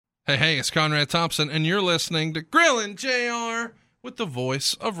Hey, it's Conrad Thompson, and you're listening to Grillin' JR with the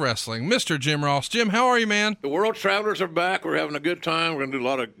voice of wrestling, Mr. Jim Ross. Jim, how are you, man? The World Travelers are back. We're having a good time. We're going to do a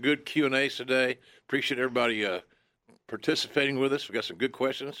lot of good Q&As today. Appreciate everybody participating with us. We got some good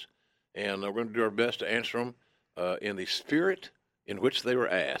questions, and we're going to do our best to answer them in the spirit in which they were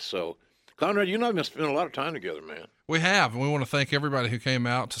asked. So, Conrad, you and I have been spending a lot of time together, man. We have, and we want to thank everybody who came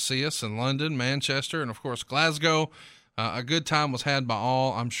out to see us in London, Manchester, and, of course, Glasgow. A good time was had by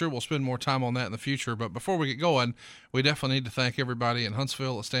all. I'm sure we'll spend more time on that in the future. But before we get going, we definitely need to thank everybody in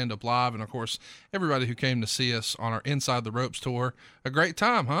Huntsville at Stand Up Live and, of course, everybody who came to see us on our Inside the Ropes tour. A great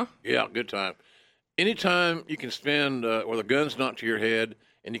time, huh? Yeah, good time. Anytime you can spend where the gun's not to your head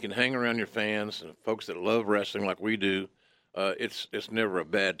and you can hang around your fans and folks that love wrestling like we do, it's never a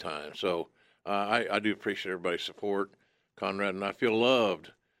bad time. So I do appreciate everybody's support, Conrad, and I feel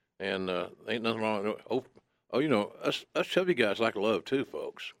loved. And ain't nothing wrong. Oh, you know, us chubby guys like love too,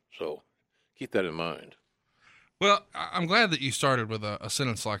 folks. So keep that in mind. Well, I'm glad that you started with a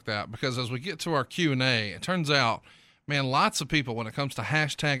sentence like that, because as we get to our Q&A, it turns out, man, lots of people, when it comes to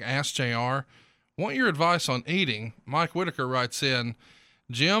hashtag AskJR, want your advice on eating. Mike Whitaker writes in,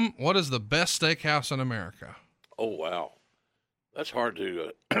 Jim, what is the best steakhouse in America? Oh, wow. That's hard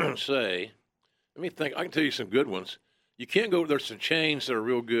to say. Let me think. I can tell you some good ones. You can't go, there's some chains that are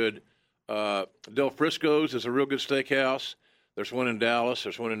real good. Del Frisco's is a real good steakhouse. There's one in Dallas.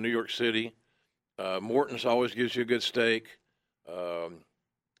 There's one in New York City. Morton's always gives you a good steak.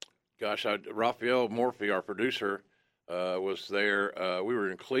 Raphael Morphy, our producer, was there. We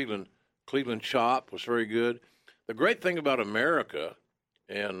were in Cleveland. Cleveland Chop was very good. The great thing about America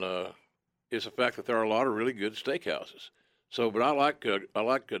is the fact that there are a lot of really good steakhouses. So, but I like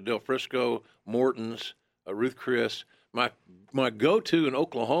Del Frisco, Morton's, Ruth Chris. My go-to in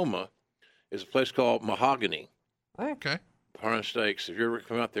Oklahoma is a place called Mahogany. Okay. Parn Steaks. If you ever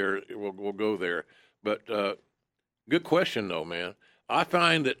come out there, we'll go there. But good question though, man. I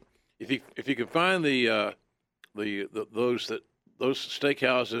find that if you can find those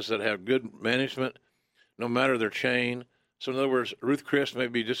steakhouses that have good management, no matter their chain. So in other words, Ruth Chris may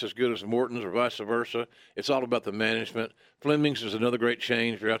be just as good as Morton's or vice versa. It's all about the management. Fleming's is another great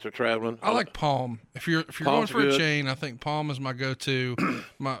chain if you're out there traveling. I like Palm. If you're going for a chain, I think Palm is my go-to.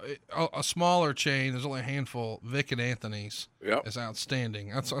 A smaller chain, there's only a handful. Vic and Anthony's is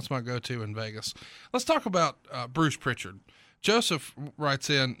outstanding. That's my go-to in Vegas. Let's talk about Bruce Pritchard. Joseph writes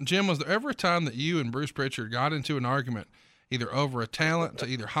in, Jim, was there ever a time that you and Bruce Pritchard got into an argument, either over a talent to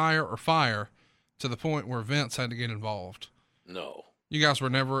either hire or fire, to the point where Vince had to get involved? No. You guys were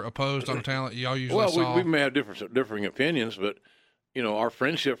never opposed on talent? Y'all usually saw... we may have differing opinions, but, you know, our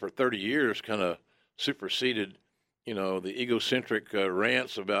friendship for 30 years kind of superseded, you know, the egocentric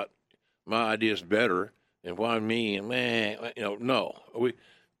rants about my idea's better and why me and man, you know, no.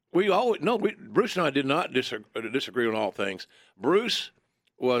 Bruce and I did not disagree on all things. Bruce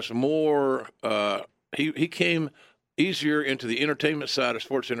was more, he came easier into the entertainment side of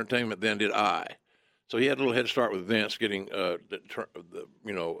sports entertainment than did I. So he had a little head start with Vince getting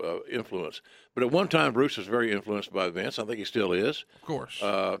influence. But at one time, Bruce was very influenced by Vince. I think he still is. Of course.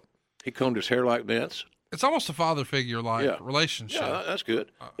 He combed his hair like Vince. It's almost a father figure relationship. Yeah, that's good.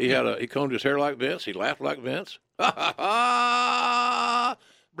 He combed his hair like Vince. He laughed like Vince.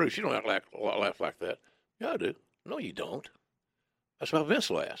 Bruce, you don't laugh like that. Yeah, I do. No, you don't. That's how Vince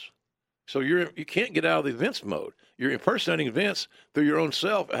laughs. So you can't get out of the Vince mode. You're impersonating Vince through your own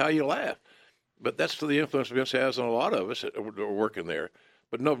self, how you laugh. But that's the influence Vince has on a lot of us that are working there.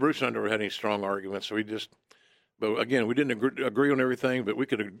 But no, Bruce and I never had any strong arguments. So but again, we didn't agree on everything, but we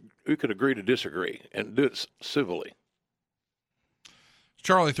could agree to disagree and do it civilly.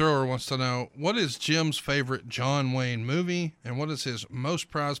 Charlie Thrower wants to know, what is Jim's favorite John Wayne movie, and what is his most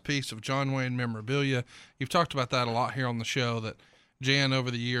prized piece of John Wayne memorabilia? You've talked about that a lot here on the show, that Jan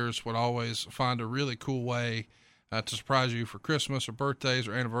over the years would always find a really cool way to surprise you for Christmas or birthdays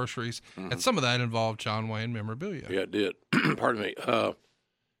or anniversaries. Mm-hmm. And some of that involved John Wayne memorabilia. Yeah, it did. Pardon me.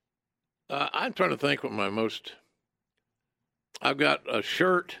 I'm trying to think what I've got a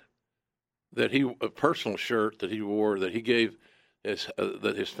shirt a personal shirt that he wore that he gave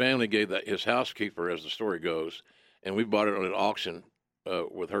that his family gave his housekeeper, as the story goes. And we bought it on an auction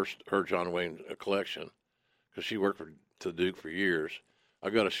with her John Wayne collection, because she worked for the Duke for years.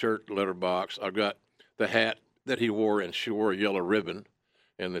 I've got a shirt letterbox. I've got the hat that he wore, and she wore a yellow ribbon,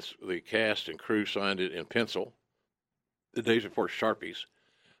 and the cast and crew signed it in pencil the days before Sharpies.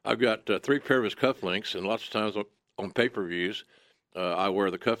 I've got 3 pair of his cufflinks, and lots of times on pay-per-views, I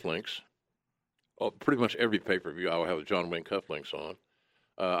wear the cufflinks. Oh, pretty much every pay-per-view I will have the John Wayne cufflinks on.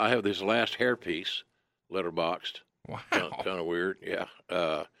 I have this last hairpiece letterboxed. Wow. Kind of weird, yeah.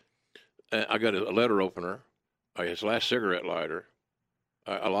 I got a letter opener, his last cigarette lighter,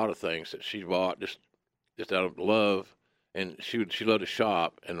 a lot of things that she bought just out of love, and she loved to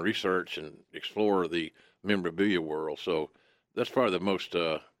shop and research and explore the memorabilia world. So that's probably the most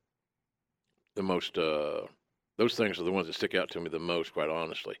those things are the ones that stick out to me the most, quite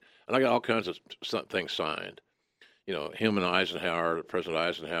honestly. And I got all kinds of things signed. Him and Eisenhower, President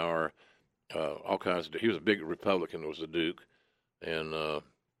Eisenhower, all kinds of. He was a big Republican. Was the Duke, and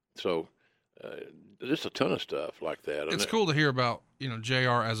so just a ton of stuff like that. It's cool to hear about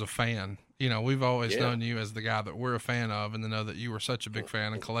JR as a fan. We've always known you as the guy that we're a fan of, and to know that you were such a big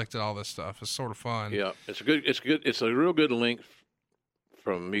fan and collected all this stuff is sort of fun. Yeah, it's good. It's a real good link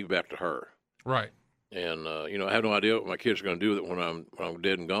from me back to her. Right. And I have no idea what my kids are going to do with it when I'm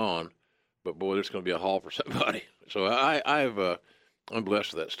dead and gone. But boy, there's going to be a haul for somebody. So I'm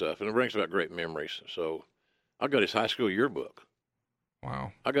blessed with that stuff, and it brings about great memories. So I got his high school yearbook.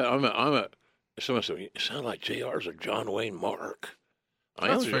 Wow. Someone said, "You sound like JR's a John Wayne Mark."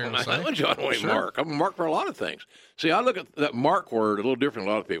 I'm a John Wayne Mark. I'm a Mark for a lot of things. See, I look at that Mark word a little different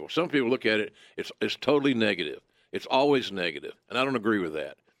than a lot of people. Some people look at it, it's totally negative. It's always negative, and I don't agree with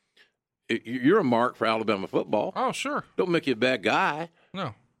that. You're a Mark for Alabama football. Oh, sure. Don't make you a bad guy.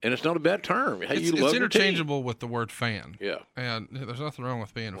 No. And it's not a bad term. Hey, it's interchangeable with the word fan. Yeah. And there's nothing wrong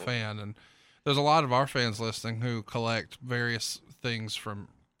with being a fan. And there's a lot of our fans listening who collect various things from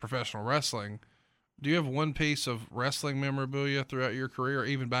professional wrestling. Do you have one piece of wrestling memorabilia throughout your career,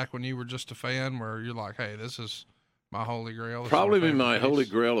 even back when you were just a fan, where you're like, hey, this is my holy grail? Probably my holy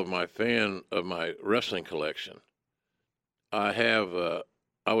grail of my wrestling collection.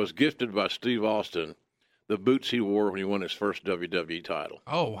 I was gifted by Steve Austin the boots he wore when he won his first WWE title.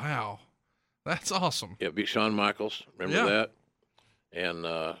 Oh, wow. That's awesome. Yeah, beat Shawn Michaels. Remember that? And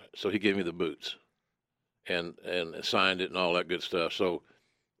so he gave me the boots and signed it and all that good stuff. So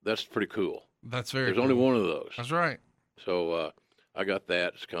that's pretty cool. That's very There's cool. only one of those. That's right. So I got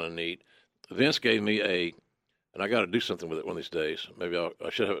that. It's kind of neat. Vince gave me and I got to do something with it one of these days. Maybe I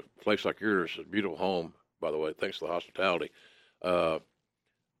should have a place like yours, a beautiful home, by the way. Thanks for the hospitality. A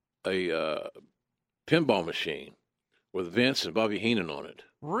pinball machine with Vince and Bobby Heenan on it.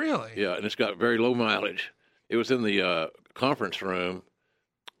 Really? Yeah, and it's got very low mileage. It was in the conference room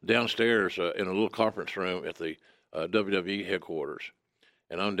downstairs in a little conference room at the WWE headquarters.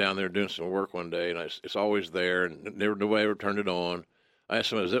 And I'm down there doing some work one day, and it's always there, and nobody ever turned it on. I asked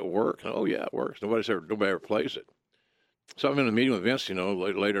somebody, does it work? And, oh, yeah, it works. Nobody ever plays it. So I'm in a meeting with Vince,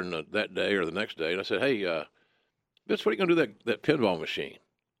 later in that day or the next day, and I said, hey, Vince, what are you going to do with that pinball machine?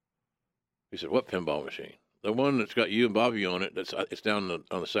 He said, what pinball machine? The one that's got you and Bobby on it, it's down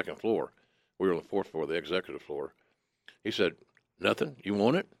on the second floor. We were on the fourth floor, the executive floor. He said, nothing? You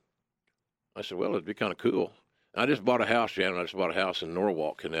want it? I said, well, it'd be kind of cool. I just bought a house, Jan, I just bought a house in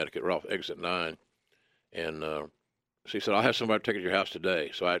Norwalk, Connecticut, right off Exit 9. And so he said, I'll have somebody take it to your house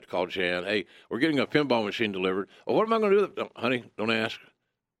today. So I had to call Jan. Hey, we're getting a pinball machine delivered. Well, what am I going to do with it? Honey, don't ask.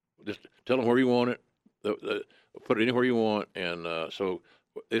 Just tell them where you want it. Put it anywhere you want. And so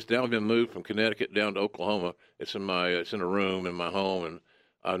it's now been moved from Connecticut down to Oklahoma. It's in a room in my home, and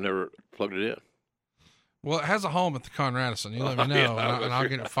I've never plugged it in. Well, it has a home at the Conradison. You let me know, and I'll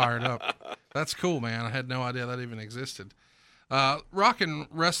get it fired up. That's cool, man. I had no idea that even existed. Rock and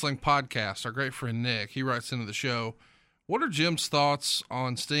Wrestling Podcast, our great friend Nick, he writes into the show, what are Jim's thoughts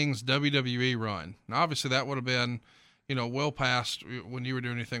on Sting's WWE run? Now, obviously, that would have been, well past when you were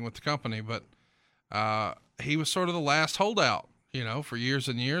doing anything with the company, but he was sort of the last holdout, for years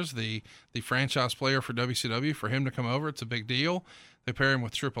and years, the franchise player for WCW. For him to come over, it's a big deal. They pair him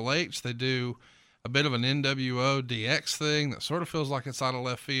with Triple H. They do a bit of an NWO DX thing that sort of feels like it's out of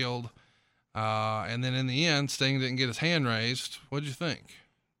left field. And then in the end, Sting didn't get his hand raised. What'd you think?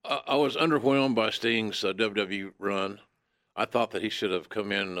 I was underwhelmed by Sting's WWE run. I thought that he should have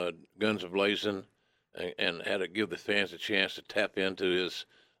come in guns a-blazing and had to give the fans a chance to tap into his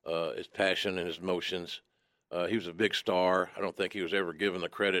passion and his emotions. He was a big star. I don't think he was ever given the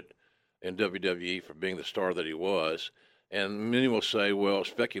credit in WWE for being the star that he was. And many will say,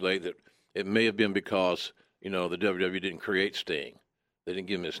 speculate that it may have been because, the WWE didn't create Sting. They didn't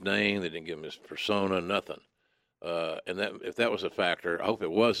give him his name. They didn't give him his persona, nothing. And that if that was a factor, I hope it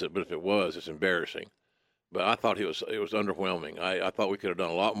wasn't, but if it was, it's embarrassing. But I thought it was underwhelming. I thought we could have done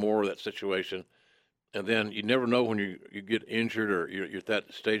a lot more of that situation. And then you never know when you get injured or you're at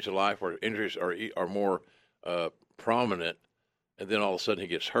that stage of life where injuries are more prominent, and then all of a sudden he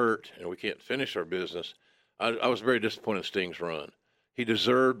gets hurt and we can't finish our business. I was very disappointed in Sting's run. He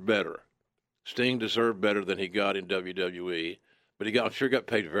deserved better. Sting deserved better than he got in WWE, but I'm sure got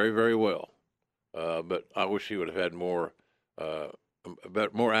paid very, very well. But I wish he would have had more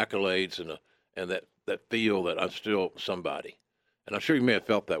more accolades and that feel that I'm still somebody. And I'm sure you may have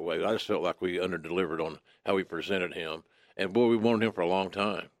felt that way. I just felt like we under-delivered on how we presented him. And, boy, we wanted him for a long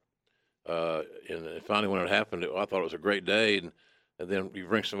time. And finally when it happened, I thought it was a great day. And then you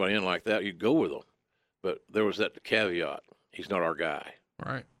bring somebody in like that, you go with them. But there was that caveat. He's not our guy.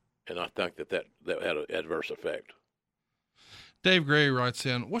 Right. And I think that had an adverse effect. Dave Gray writes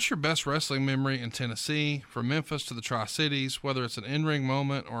in, what's your best wrestling memory in Tennessee, from Memphis to the Tri-Cities, whether it's an in-ring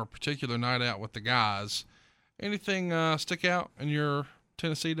moment or a particular night out with the guys? Anything stick out in your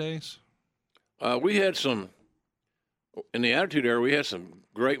Tennessee days? We had some, in the Attitude Era, we had some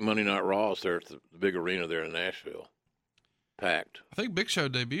great Monday Night Raws there at the big arena there in Nashville. Packed. I think Big Show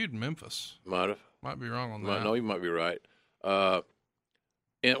debuted in Memphis. Might have. Might be wrong on that. No, you might be right. And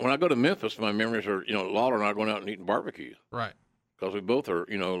when I go to Memphis, my memories are, Lawler and I going out and eating barbecue. Right. Because we both are,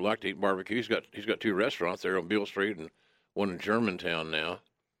 like to eat barbecue. He's got 2 restaurants there on Beale Street and one in Germantown now.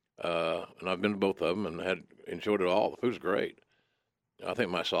 And I've been to both of them and enjoyed it all. The food's great. I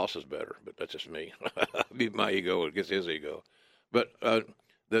think my sauce is better, but that's just me. My ego against his ego. But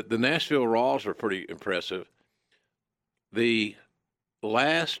the Nashville Raws are pretty impressive. The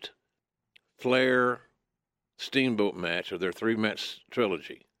last Flair Steamboat match of their 3-match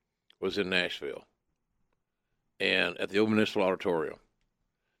trilogy was in Nashville and at the Old Municipal Auditorium.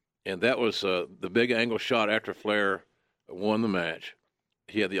 And that was the big angle shot after Flair won the match.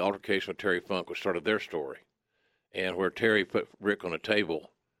 He had the altercation with Terry Funk, which started their story, and where Terry put Rick on a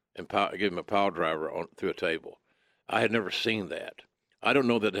table and gave him a pile driver through a table. I had never seen that. I don't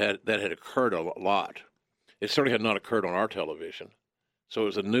know that had occurred a lot. It certainly had not occurred on our television. So it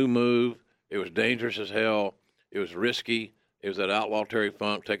was a new move. It was dangerous as hell. It was risky. It was that outlaw Terry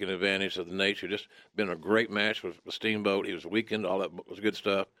Funk taking advantage of the nature. Just been a great match with Steamboat. He was weakened. All that was good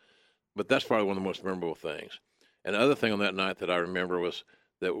stuff. But that's probably one of the most memorable things. And the other thing on that night that I remember was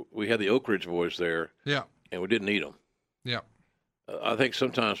that we had the Oak Ridge Boys there. Yeah. And we didn't eat them. Yeah. I think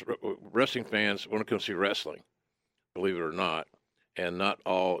sometimes wrestling fans want to come see wrestling, believe it or not, and not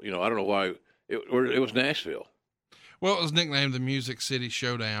all. I don't know why it was Nashville. Well, it was nicknamed the Music City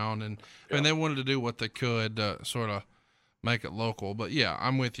Showdown, and they wanted to do what they could to sort of make it local. But yeah,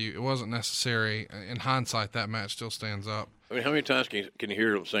 I'm with you. It wasn't necessary. In hindsight, that match still stands up. I mean, how many times can you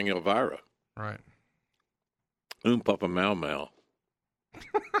hear them sing Elvira? Right. Papa Mau Mau.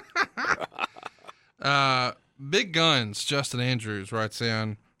 Big Guns, Justin Andrews writes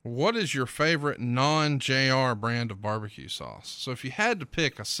in, what is your favorite non-JR brand of barbecue sauce? So if you had to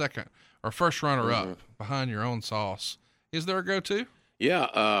pick a second or first runner-up behind your own sauce, is there a go-to?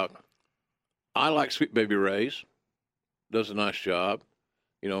 Yeah, I like Sweet Baby Ray's. Does a nice job.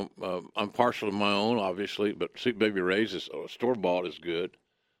 I'm partial to my own, obviously, but Sweet Baby Ray's is store-bought is good.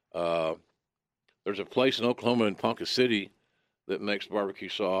 There's a place in Oklahoma in Ponca City that makes barbecue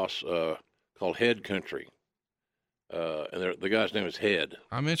sauce called Head Country. And the guy's name is Head.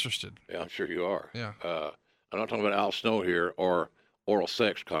 I'm interested. Yeah, I'm sure you are. Yeah. I'm not talking about Al Snow here or oral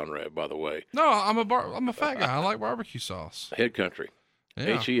sex, Conrad, by the way. No, I'm a fat guy. I like barbecue sauce. Head Country.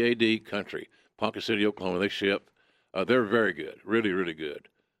 Yeah. HEAD Country. Ponca City, Oklahoma. They ship. They're very good. Really, really good.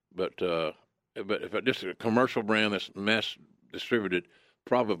 But if just a commercial brand that's mass distributed,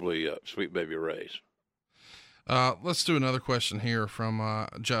 probably Sweet Baby Ray's. Let's do another question here from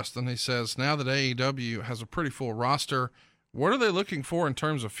Justin. He says, now that AEW has a pretty full roster, what are they looking for in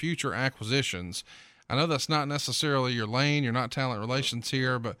terms of future acquisitions? I know that's not necessarily your lane. You're not talent relations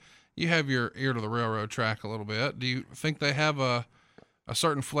here, but you have your ear to the railroad track a little bit. Do you think they have a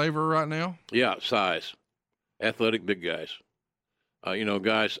certain flavor right now? Yeah, size. Athletic big guys.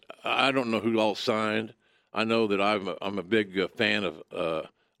 Guys, I don't know who all signed. I know that I'm a big fan of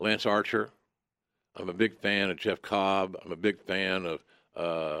Lance Archer. I'm a big fan of Jeff Cobb. I'm a big fan of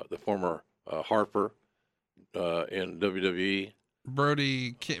the former Harper in WWE.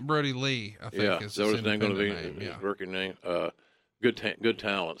 Brody Lee, I think. Is his name going to be his working name. Good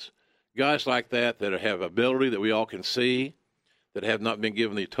talents. Guys like that have ability that we all can see, that have not been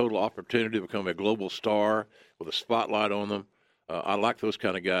given the total opportunity to become a global star with a spotlight on them. I like those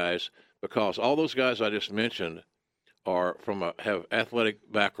kind of guys because all those guys I just mentioned have athletic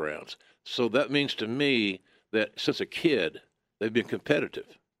backgrounds. So that means to me that since a kid, they've been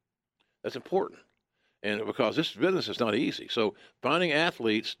competitive. That's important. And because this business is not easy. So finding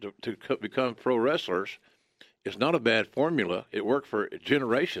athletes to become pro wrestlers is not a bad formula. It worked for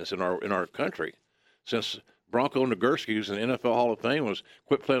generations in our country. Since Bronco Nagurski, who's in the NFL Hall of Fame,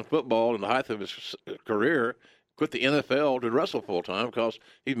 quit playing football in the height of his career, quit the NFL to wrestle full time because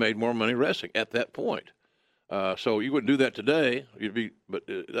he made more money wrestling at that point. So you wouldn't do that today. But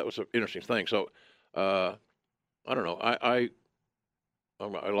that was an interesting thing. So I don't know.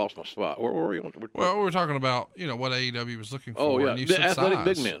 I lost my spot. Where were you? Well, we were talking about what AEW was looking for. Oh yeah, and you the said athletic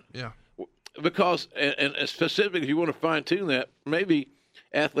size. big men. Yeah, because and specifically, if you want to fine tune that, maybe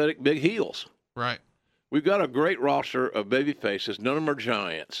athletic big heels. Right. We've got a great roster of baby faces. None of them are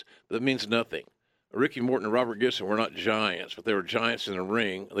giants. That means nothing. Ricky Morton and Robert Gibson were not giants, but they were giants in the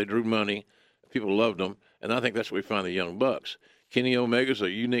ring. They drew money. People loved them, and I think that's where we find the young bucks. Kenny Omega's a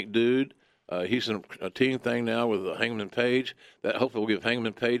unique dude. He's in a team thing now with Hangman Page. That hopefully will give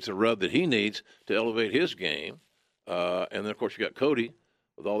Hangman Page the rub that he needs to elevate his game. And then, of course, you got Cody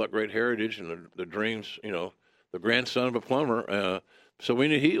with all that great heritage and the dreams, the grandson of a plumber. So we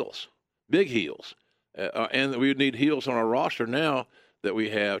need heels, big heels. And we need heels on our roster now that we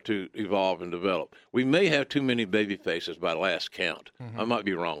have to evolve and develop. We may have too many baby faces by last count. Mm-hmm. I might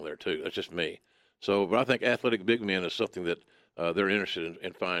be wrong there, too. That's just me. So, but I think athletic big men is something that they're interested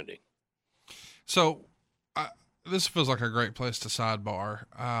in finding. So, this feels like a great place to sidebar.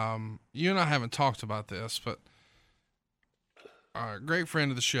 You and I haven't talked about this, but a great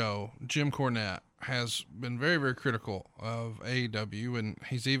friend of the show, Jim Cornette, has been very, very critical of AEW, and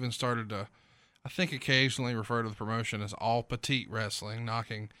he's even started to, I think, occasionally refer to the promotion as all petite wrestling,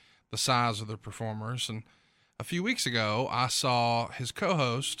 knocking the size of the performers. And a few weeks ago, I saw his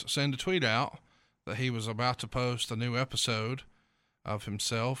co-host send a tweet out that he was about to post a new episode of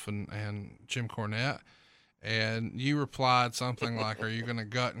himself and Jim Cornette. And you replied something like, "Are you going to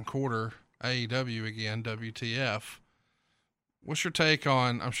gut and quarter AEW again, WTF?" What's your take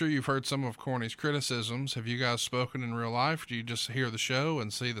on, I'm sure you've heard some of Corny's criticisms. Have you guys spoken in real life? Do you just hear the show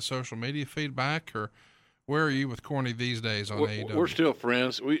and see the social media feedback? Or where are you with Corny these days on AEW? We're still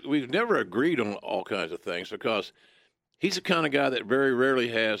friends. We've never agreed on all kinds of things because he's the kind of guy that very rarely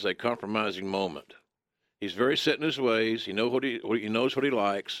has a compromising moment. He's very set in his ways. He knows he knows what he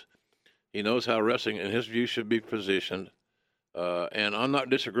likes. He knows how wrestling, in his view, should be positioned. And I'm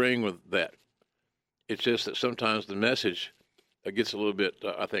not disagreeing with that. It's just that sometimes the message gets a little bit,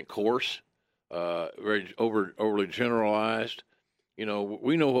 I think, coarse, very overly generalized. We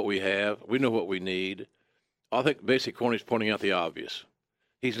know what we have. We know what we need. I think basically Corny's pointing out the obvious.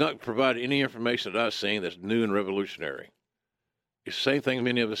 He's not provided any information that I've seen that's new and revolutionary. It's the same thing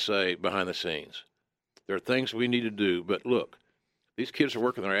many of us say behind the scenes. There are things we need to do, but look, these kids are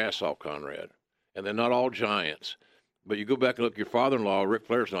working their ass off, Conrad, and they're not all giants. But you go back and look, your father-in-law, Ric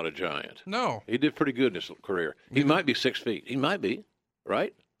Flair's not a giant. No. He did pretty good in his career. He might be 6 feet. He might be,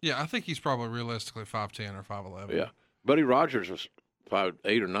 right? Yeah, I think he's probably realistically 5'10" or 5'11". Yeah. Buddy Rogers was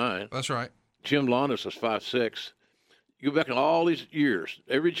 5'8" or 9". That's right. Jim Londos was 5'6". You go back in all these years,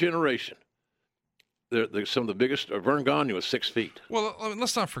 every generation, some of the biggest, Vern Gagne was 6 feet. Well,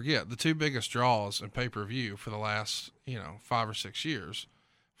 let's not forget the two biggest draws in pay-per-view for the last, 5 or 6 years,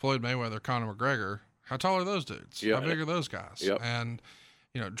 Floyd Mayweather, Conor McGregor. How tall are those dudes? Yeah. How big are those guys? Yep. And,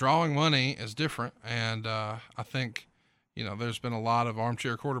 drawing money is different. And I think, there's been a lot of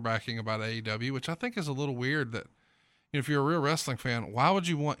armchair quarterbacking about AEW, which I think is a little weird that, if you're a real wrestling fan, why would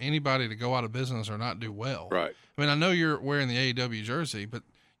you want anybody to go out of business or not do well? Right. I mean, I know you're wearing the AEW jersey, but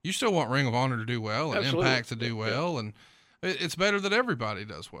you still want Ring of Honor to do well and Absolutely. Impact to do well. And it's better that everybody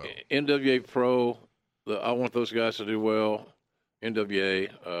does well. NWA Pro, I want those guys to do well.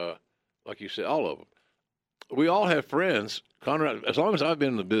 NWA, like you said, all of them. We all have friends, Conrad, as long as I've been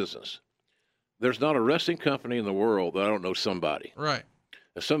in the business, there's not a wrestling company in the world that I don't know somebody. Right.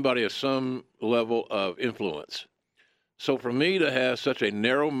 Somebody has some level of influence. So for me to have such a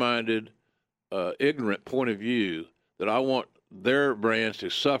narrow-minded, ignorant point of view that I want their brands to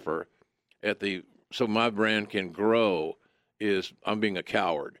suffer so my brand can grow I'm being a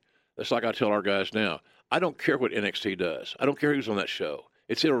coward. That's like I tell our guys now. I don't care what NXT does. I don't care who's on that show.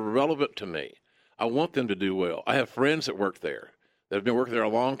 It's irrelevant to me. I want them to do well. I have friends that work there that have been working there a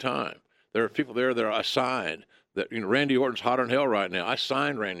long time. There are people there that I signed. That Randy Orton's hotter than hell right now. I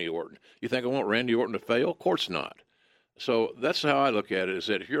signed Randy Orton. You think I want Randy Orton to fail? Of course not. So that's how I look at it, is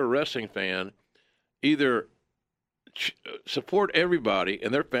that if you're a wrestling fan, either support everybody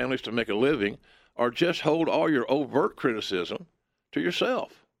and their families to make a living, or just hold all your overt criticism to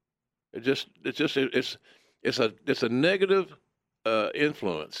yourself. It's a negative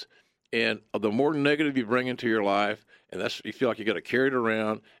influence. And the more negative you bring into your life, and you feel like you got to carry it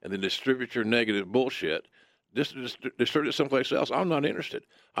around and then distribute your negative bullshit, just distribute it someplace else. I'm not interested.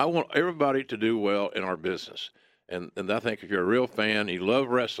 I want everybody to do well in our business. And I think if you're a real fan, you love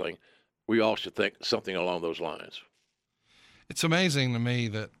wrestling, we all should think something along those lines. It's amazing to me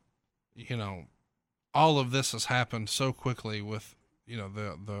that, all of this has happened so quickly with,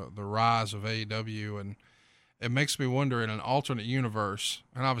 the rise of AEW, and it makes me wonder, in an alternate universe,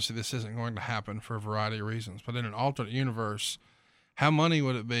 and obviously this isn't going to happen for a variety of reasons, but in an alternate universe, How money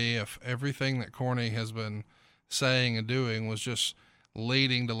would it be if everything that Corny has been saying and doing was just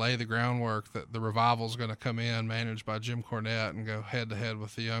leading to lay the groundwork that the Revival's going to come in, managed by Jim Cornette, and go head to head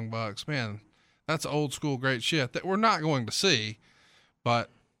with the Young Bucks? Man, that's old school great shit that we're not going to see, but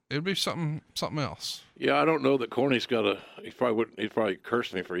it'd be something else. Yeah, I don't know that Corny's got a. He'd probably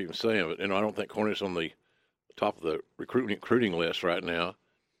curse me for even saying it. I don't think Corny's on the top of the recruiting list right now.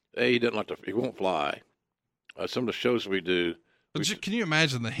 He doesn't like to. He won't fly. Some of the shows we do. Can you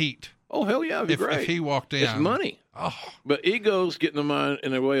imagine the heat? Oh, hell yeah, it'd be great. If he walked in. It's money. Oh. But ego's getting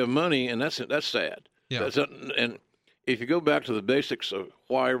in the way of money, and that's sad. Yeah. And if you go back to the basics of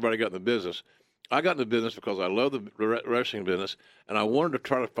why everybody got in the business, I got in the business because I love the wrestling business, and I wanted to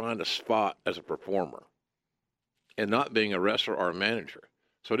try to find a spot as a performer and not being a wrestler or a manager.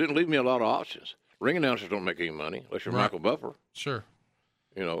 So it didn't leave me a lot of options. Ring announcers don't make any money unless you're Michael Buffer. Sure.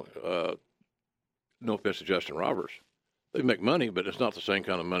 No offense to Justin Roberts. They make money, but it's not the same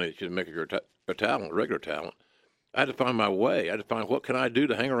kind of money that you make if you're a talent, regular talent. I had to find my way. I had to find what can I do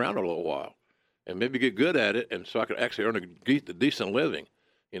to hang around a little while and maybe get good at it, and so I could actually earn a decent living.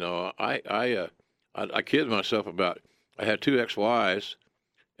 I kid myself about I had 2 ex-wives,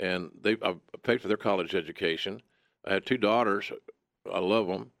 and I paid for their college education. I had 2 daughters. I love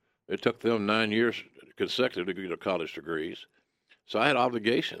them. It took them 9 years consecutive to get their college degrees. So I had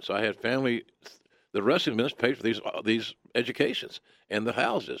obligations. I had family. The wrestling business paid for these educations and the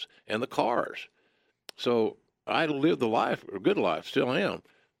houses and the cars. So I lived the life, a good life, still am,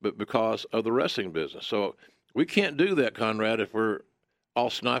 but because of the wrestling business. So we can't do that, Conrad, if we're all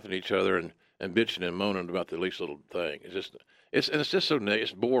sniping each other and bitching and moaning about the least little thing. It's just so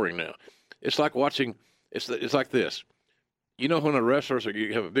it's boring now. It's like watching. It's like this. You know, when a wrestlers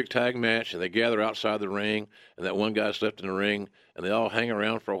you have a big tag match and they gather outside the ring, and that one guy's left in the ring, and they all hang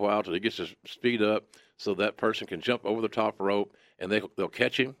around for a while till he gets his speed up, so that person can jump over the top rope and they'll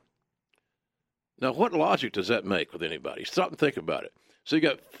catch him. Now, what logic does that make with anybody? Stop and think about it. So you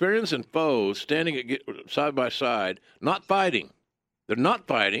got friends and foes standing side by side, not fighting. They're not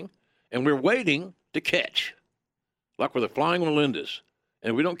fighting, and we're waiting to catch, like we're the Flying Melindas.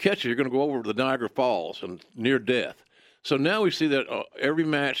 And if we don't catch you, you're going to go over the Niagara Falls and near death. So now we see that every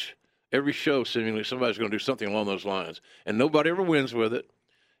match, every show, seemingly somebody's going to do something along those lines. And nobody ever wins with it.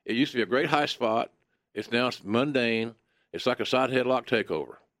 It used to be a great high spot. It's now mundane. It's like a side headlock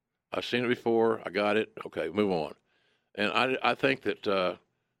takeover. I've seen it before. I got it. Okay, move on. And I think that,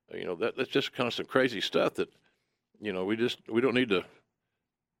 that's just kind of some crazy stuff that, we don't need to.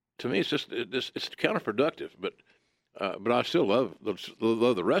 To me, it's counterproductive. But I still love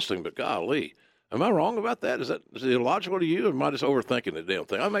the wrestling. But golly. Am I wrong about that? Is it illogical to you, or am I just overthinking the damn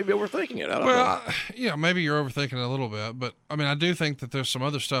thing? I may be overthinking it. I don't know. Yeah, maybe you're overthinking it a little bit, but I mean, I do think that there's some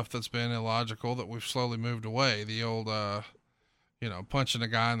other stuff that's been illogical that we've slowly moved away. The old, punching a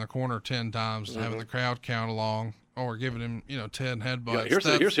guy in the corner 10 times and having the crowd count along, or giving him, 10 headbutts.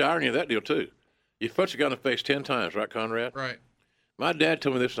 Yeah, here's the irony of that deal too. You punch a guy in the face 10 times, right, Conrad? Right. My dad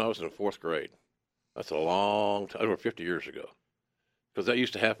told me this when I was in the 4th grade. That's a long time, over 50 years ago, because that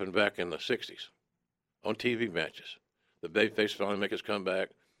used to happen back in the 60s. On TV matches. The babyface finally make his comeback.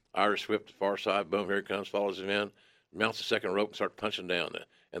 Irish whip to the far side. Boom, here he comes, follows him in, mounts the second rope and starts punching down.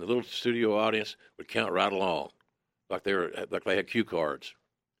 And the little studio audience would count right along like they had cue cards.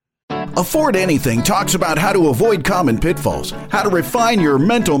 Afford Anything talks about how to avoid common pitfalls, how to refine your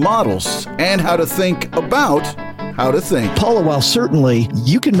mental models, and how to think about how to think. Paula, while certainly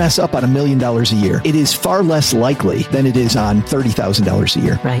you can mess up on $1 million a year, it is far less likely than it is on $30,000 a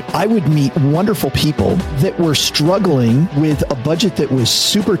year. Right. I would meet wonderful people that were struggling with a budget that was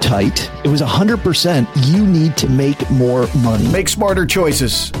super tight. It was 100% you need to make more money. Make smarter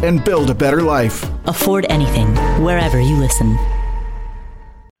choices and build a better life. Afford Anything, wherever you listen.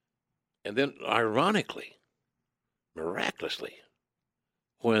 And then, ironically, miraculously,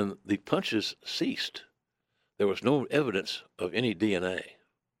 when the punches ceased, there was no evidence of any DNA.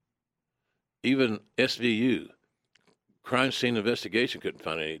 Even SVU, crime scene investigation, couldn't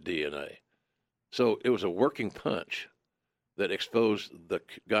find any DNA. So it was a working punch that exposed the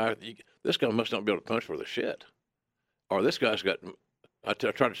guy. This guy must not be able to punch worth a shit. Or this guy's got, I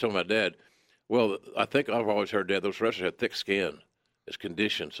tried to tell my dad, well, I think I've always heard, Dad, those wrestlers had thick skin. It's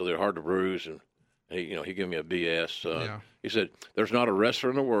conditioned, so they're hard to bruise. And he gave me a BS. Yeah. He said, there's not a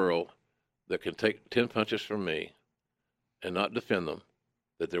wrestler in the world that can take 10 punches from me and not defend them,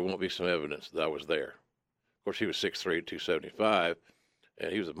 that there won't be some evidence that I was there. Of course, he was 6'3", 275,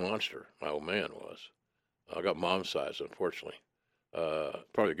 and he was a monster. My old man was. I got mom's size, unfortunately.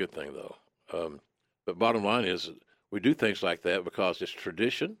 Probably a good thing, though. But bottom line is, we do things like that because it's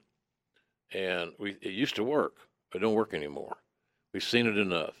tradition, and it used to work. It don't work anymore. We've seen it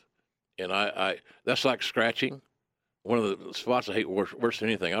enough. And I that's like scratching. One of the spots I hate worse than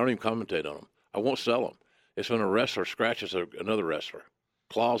anything. I don't even commentate on them. I won't sell them. It's when a wrestler scratches another wrestler,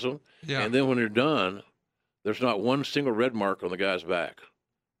 claws them, and then when they're done, there's not one single red mark on the guy's back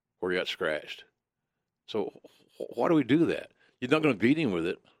where he got scratched. So why do we do that? You're not going to beat him with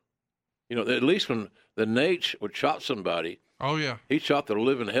it. You know, at least when the Nate would chop somebody, he chopped the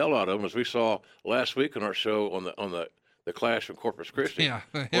living hell out of him, as we saw last week on our show on the Clash from Corpus Christi. Yeah,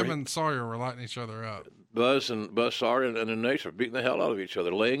 him and Sawyer were lighting each other up. Buzz Sawyer and the Nate are beating the hell out of each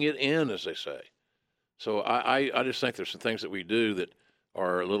other, laying it in, as they say. So I just think there's some things that we do that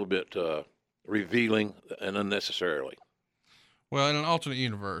are a little bit revealing and unnecessarily. Well, in an alternate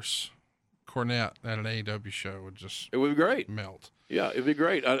universe, Cornette at an AEW show would be great. Melt. Yeah, it'd be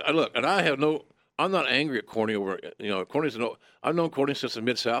great. Look, and I'm not angry at Corny over. I've known Corny since the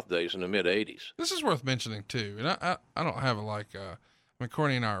Mid-South days in the mid '80s. This is worth mentioning too, and I don't have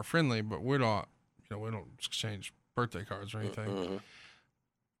Corny and I are friendly, but we don't exchange birthday cards or anything. Mm-hmm.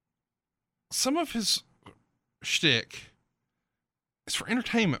 Some of his shtick is for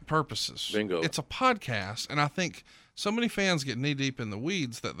entertainment purposes. Bingo. It's a podcast, and I think so many fans get knee deep in the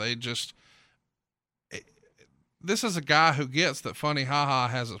weeds that they just. This is a guy who gets that funny ha-ha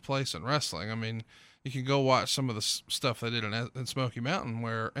has its place in wrestling. I mean, you can go watch some of the stuff they did in Smoky Mountain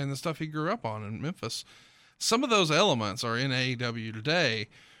and the stuff he grew up on in Memphis. Some of those elements are in AEW today,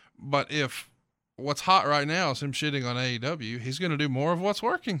 but if what's hot right now is him shitting on AEW, he's going to do more of what's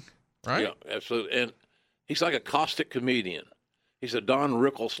working, right? Yeah, absolutely. And he's like a caustic comedian. He's a Don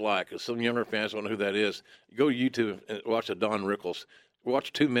Rickles-like. If some younger fans don't know who that is, go to YouTube and watch a Don Rickles.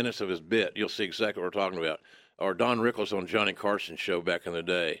 Watch 2 minutes of his bit. You'll see exactly what we're talking about. Or Don Rickles on Johnny Carson's show back in the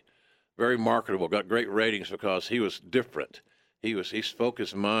day. Very marketable, got great ratings because he was different. He spoke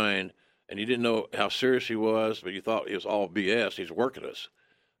his mind, and you didn't know how serious he was, but you thought it was all BS. He's working us.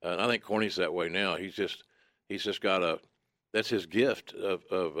 And I think Corny's that way now. He's just got that's his gift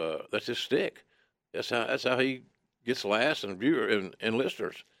that's his stick. That's how he gets laughs and and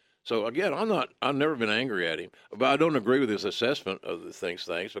listeners. So again, I've never been angry at him, but I don't agree with his assessment of the things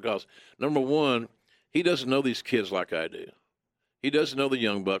because number one, he doesn't know these kids like I do. He doesn't know the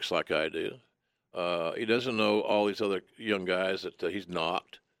young bucks like I do. He doesn't know all these other young guys that he's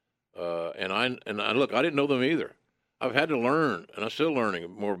knocked. And I look, I didn't know them either. I've had to learn, and I'm still learning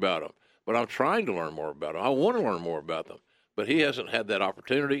more about them. But I'm trying to learn more about them. I want to learn more about them. But he hasn't had that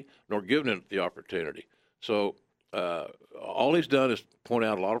opportunity, nor given it the opportunity. So all he's done is point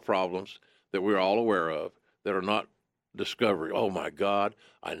out a lot of problems that we're all aware of that are not discovery. Oh, my God,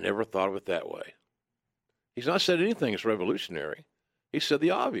 I never thought of it that way. He's not said anything that's revolutionary. He said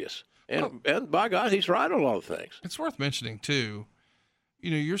the obvious. And by God, he's right on a lot of things. It's worth mentioning, too,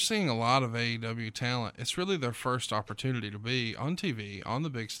 you're seeing a lot of AEW talent. It's really their first opportunity to be on TV, on the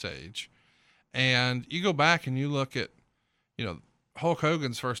big stage. And you go back and you look at, Hulk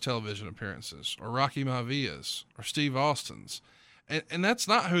Hogan's first television appearances, or Rocky Maivia, or Steve Austin's. And that's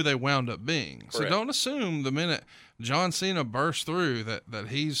not who they wound up being. Correct. So don't assume the minute John Cena burst through that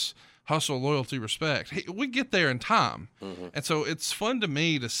he's hustle, loyalty, respect. We get there in time. Mm-hmm. And so it's fun to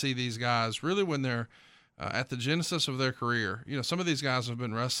me to see these guys really when they're at the genesis of their career. Some of these guys have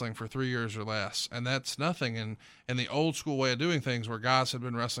been wrestling for 3 years or less, and that's nothing in the old school way of doing things where guys had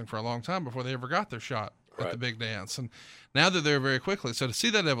been wrestling for a long time before they ever got their shot at the big dance. And now they're there very quickly. So to see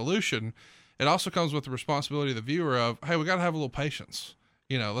that evolution, it also comes with the responsibility of the viewer of, hey, we got to have a little patience.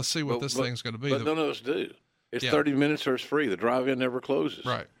 Let's see what this thing's going to be. But none of us do. It's 30 minutes or it's free. The drive-in never closes.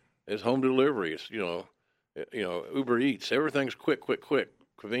 Right. It's home delivery. It's, Uber Eats. Everything's quick,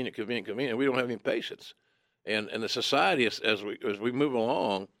 convenient. We don't have any patience. And the society, as we move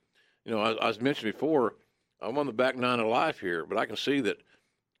along, as mentioned before, I'm on the back nine of life here, but I can see that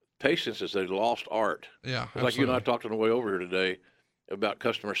patience is a lost art. Yeah, like you and I talked on the way over here today about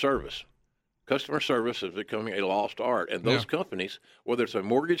customer service. Customer service is becoming a lost art, and those companies, whether it's a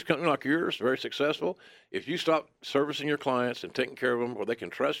mortgage company like yours, very successful, if you stop servicing your clients and taking care of them, where they can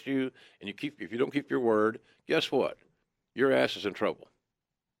trust you, and if you don't keep your word, guess what? Your ass is in trouble.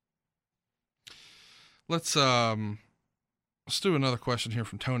 Let's do another question here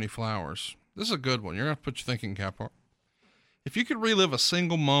from Tony Flowers. This is a good one. You're going to put your thinking cap on. If you could relive a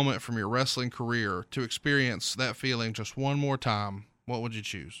single moment from your wrestling career to experience that feeling just one more time, what would you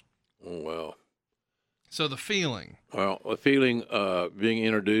choose? Well, so the feeling. Well, the feeling being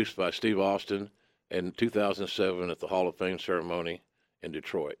introduced by Steve Austin in 2007 at the Hall of Fame ceremony in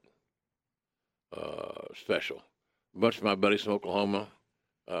Detroit. Special. A bunch of my buddies from Oklahoma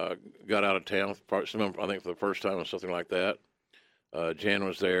got out of town, I think for the first time or something like that. Jan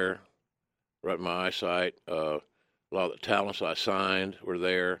was there, right in my eyesight. A lot of the talents I signed were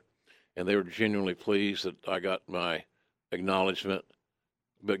there, and they were genuinely pleased that I got my acknowledgement.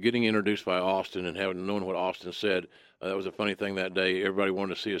 But getting introduced by Austin and having known what Austin said, that was a funny thing that day. Everybody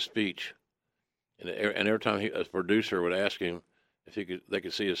wanted to see his speech. And every time a producer would ask him if they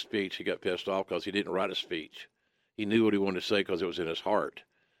could see his speech, he got pissed off because he didn't write a speech. He knew what he wanted to say because it was in his heart.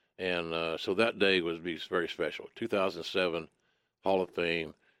 And so that day would be very special. 2007, Hall of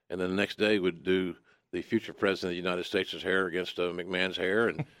Fame. And then the next day would do the future president of the United States' hair against McMahon's hair.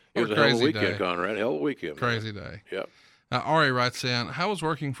 And it was a hell of a weekend, day. Conrad. Hell of a weekend. Crazy day. Yep. Ari writes in, how was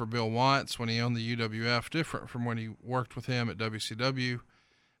working for Bill Watts when he owned the UWF different from when he worked with him at WCW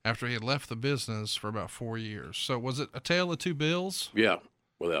after he had left the business for about 4 years? So was it a tale of two Bills? Yeah,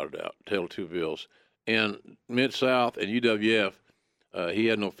 without a doubt. Tale of two Bills. And Mid-South and UWF, he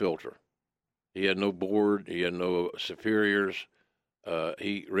had no filter. He had no board. He had no superiors.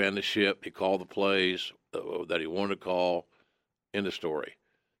 He ran the ship. He called the plays that he wanted to call. End of story.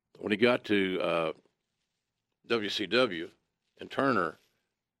 When he got to WCW and Turner,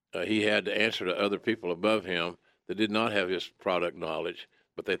 he had to answer to other people above him that did not have his product knowledge,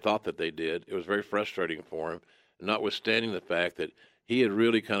 but they thought that they did. It was very frustrating for him, notwithstanding the fact that he had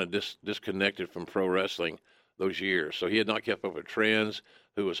really kind of disconnected from pro wrestling those years. So he had not kept up with trends,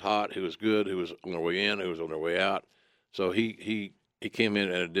 who was hot, who was good, who was on their way in, who was on their way out. So he came in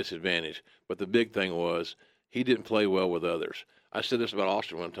at a disadvantage. But the big thing was he didn't play well with others. I said this about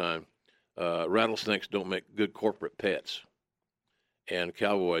Austin one time. Rattlesnakes don't make good corporate pets. And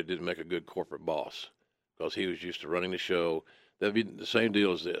Cowboy didn't make a good corporate boss because he was used to running the show. That'd be the same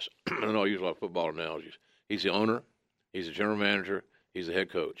deal as this. I know I use a lot of football analogies. He's the owner. He's the general manager. He's the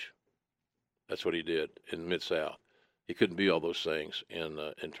head coach. That's what he did in Mid-South. He couldn't be all those things in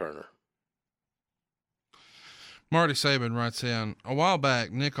Turner. Marty Saban writes in, a while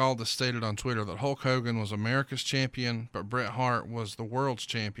back, Nick Aldis stated on Twitter that Hulk Hogan was America's champion, but Bret Hart was the world's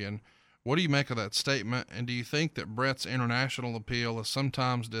champion. What do you make of that statement, and do you think that Bret's international appeal is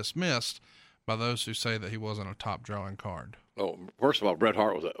sometimes dismissed by those who say that he wasn't a top drawing card? Oh, first of all, Bret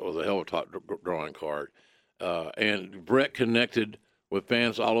Hart was a hell of a top drawing card. And Bret connected with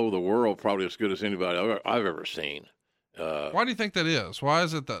fans all over the world probably as good as anybody I've ever seen. Why do you think that is? Why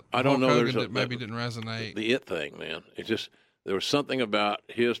is it that I don't know, Hogan maybe didn't resonate? The it thing, man. It just, there was something about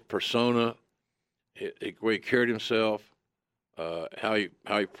his persona, the way he carried himself, how he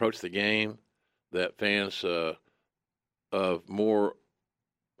approached the game, that fans of more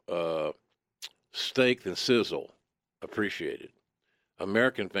steak than sizzle appreciated.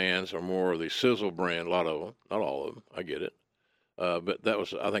 American fans are more of the sizzle brand, a lot of them, not all of them, I get it. But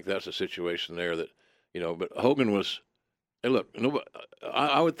I think that's a situation there that, but Hogan was, hey, look,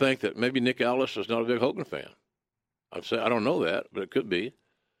 I would think that maybe Nick Aldis was not a big Hogan fan. I don't know that, but it could be.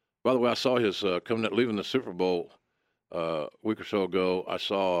 By the way, I saw his leaving the Super Bowl a week or so ago. I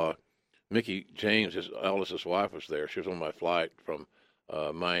saw Mickey James, Aldis' wife, was there. She was on my flight from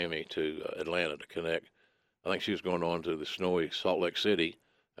Miami to Atlanta to connect. I think she was going on to the snowy Salt Lake City,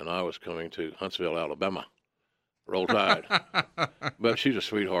 and I was coming to Huntsville, Alabama. Roll Tide. But she's a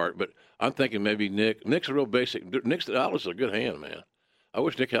sweetheart. But I'm thinking maybe Nick's a real basic. Aldis is a good hand, man. I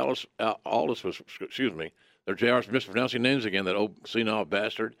wish Nick Aldis was, excuse me, their JR's mispronouncing names again, that old senile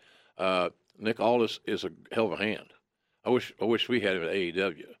bastard. Nick Aldis is a hell of a hand. I wish we had him at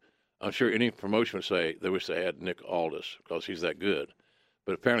AEW. I'm sure any promotion would say they wish they had Nick Aldis because he's that good.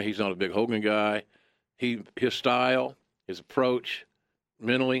 But apparently he's not a big Hogan guy. His style, his approach,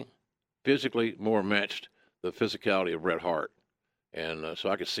 mentally, physically, more matched the physicality of Bret Hart. And so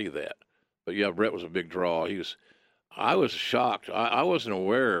I could see that. But, yeah, Bret was a big draw. I was shocked. I wasn't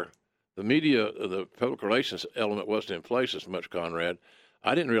aware. The media, the public relations element wasn't in place as much, Conrad.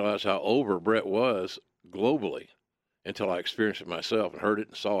 I didn't realize how over Bret was globally until I experienced it myself and heard it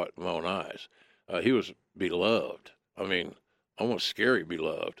and saw it with my own eyes. He was beloved. I mean, almost scary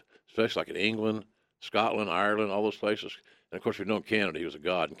beloved, especially like in England, Scotland, Ireland, all those places. And, of course, we know in Canada he was a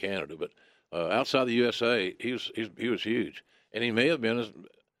god in Canada. But outside the USA, he was huge. And he may have been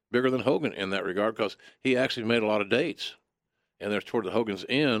bigger than Hogan in that regard because he actually made a lot of dates. And there's toward the Hogan's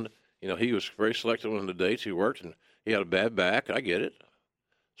end, he was very selective on the dates he worked, and he had a bad back. I get it.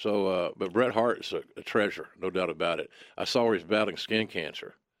 So, but Bret Hart is a treasure, no doubt about it. I saw where he's battling skin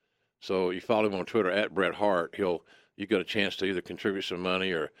cancer. So you follow him on Twitter at Bret Hart. You got a chance to either contribute some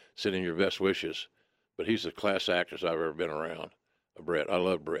money or send in your best wishes. But he's the class actors I've ever been around. Bret, I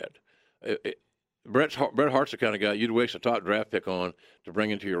love Bret. Bret Hart's the kind of guy you'd waste a top draft pick on to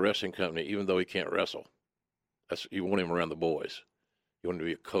bring into your wrestling company, even though he can't wrestle. You want him around the boys. You want him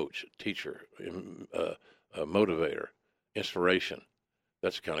to be a coach, a teacher, a motivator, inspiration.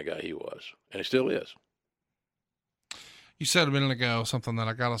 That's the kind of guy he was, and he still is. You said a minute ago something that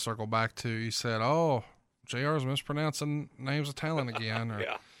I got to circle back to. You said, "Oh, JR's mispronouncing names of talent again." Or,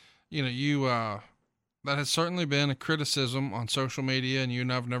 yeah. You that has certainly been a criticism on social media, and you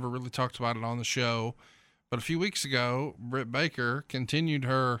and I've never really talked about it on the show. But a few weeks ago, Britt Baker continued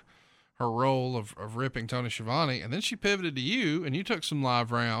her role of ripping Tony Schiavone, and then she pivoted to you, and you took some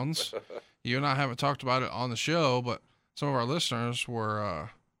live rounds. You and I haven't talked about it on the show, but some of our listeners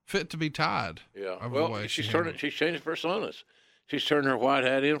were fit to be tied. Yeah. Well, she's changing personas. She's turned her white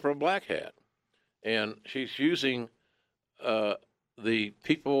hat in for a black hat, and she's using the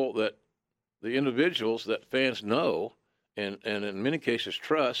individuals that fans know and in many cases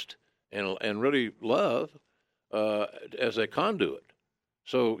trust and really love as a conduit.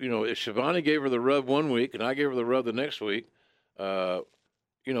 So, if Schiavone gave her the rub one week and I gave her the rub the next week,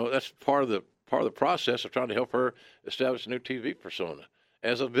 that's part of the process of trying to help her establish a new TV persona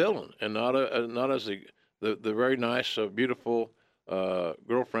as a villain and not as the very nice, beautiful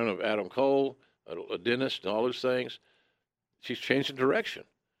girlfriend of Adam Cole, a dentist, and all those things. She's changing direction,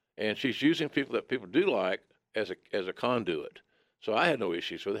 and she's using people that people do like as a conduit. So I had no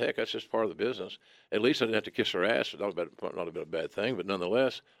issues with it. Heck, that's just part of the business. At least I didn't have to kiss her ass. Not a bad thing, but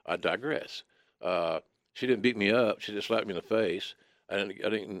nonetheless, I digress. She didn't beat me up. She just slapped me in the face. I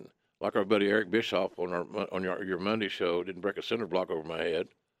didn't like our buddy Eric Bischoff on your Monday show. Didn't break a cinder block over my head.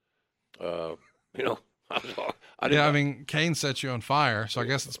 Kane set you on fire, so I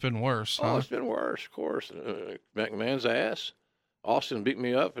guess it's been worse. Oh, it's been worse, of course. McMahon's ass. Austin beat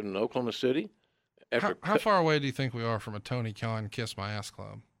me up in Oklahoma City. How far away do you think we are from a Tony Khan Kiss My Ass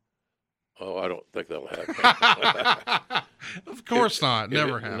Club? Oh, I don't think that'll happen. Of course not.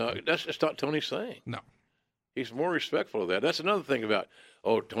 Never happened. No, that's just not Tony's thing. No. He's more respectful of that. That's another thing about,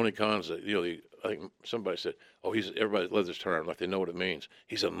 Tony Khan's, I think somebody said, everybody loves this term, like they know what it means.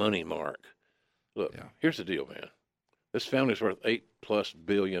 He's a money mark. Look, Here's the deal, man. This family's worth $8+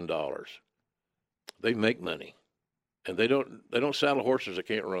 billion. They make money. And they don't saddle horses that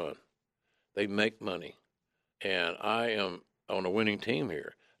can't run. They make money. And I am on a winning team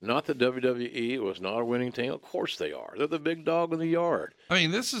here. Not that WWE was not a winning team. Of course they are. They're the big dog in the yard. I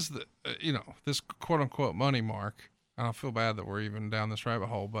mean, this is the, this quote unquote money mark. I don't feel bad that we're even down this rabbit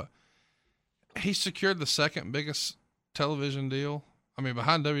hole, but he secured the second biggest television deal. I mean,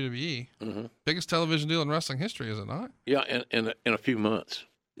 behind WWE, biggest television deal in wrestling history, is it not? Yeah. And in a few months.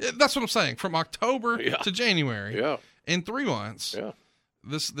 Yeah, that's what I'm saying. From October to January. Yeah. In 3 months. Yeah.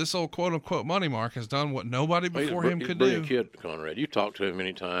 This old quote unquote money mark has done what nobody before him could do. He's a brilliant kid, Conrad. You talked to him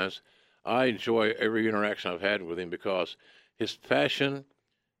many times. I enjoy every interaction I've had with him because his passion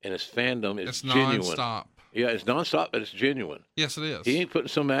and his fandom is genuine. Nonstop. Yeah, it's nonstop, but it's genuine. Yes, it is. He ain't putting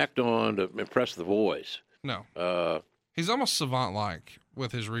some act on to impress the boys. No. He's almost savant-like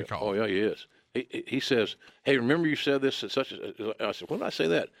with his recall. Oh yeah, he is. He says, "Hey, remember you said this at such a?" I said, "When did I say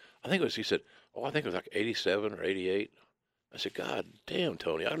that?" I think it was. He said, "Oh, I think it was like 87 or 88." I said, "God damn,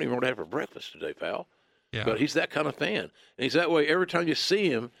 Tony, I don't even know what I had for breakfast today, pal." Yeah. But he's that kind of fan, and he's that way every time you see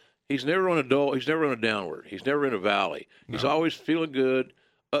him. He's never on he's never on a downward. He's never in a valley. No. He's always feeling good,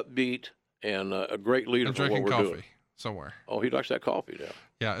 upbeat, and a great leader for what we're doing. Somewhere. Oh, he likes that coffee now.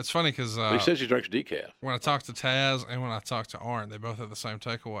 Yeah, it's funny because he says he drinks decaf. When I talk to Taz and when I talk to Arn, they both have the same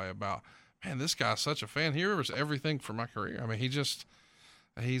takeaway about, man, this guy's such a fan. He remembers everything from my career. I mean, he's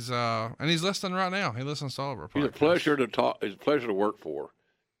listening right now. He listens to all of our podcasts. He's a pleasure to talk. He's a pleasure to work for.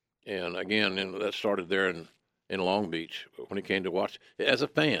 And again, that started there in Long Beach when he came to watch as a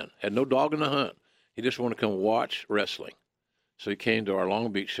fan. Had no dog in the hunt. He just wanted to come watch wrestling. So he came to our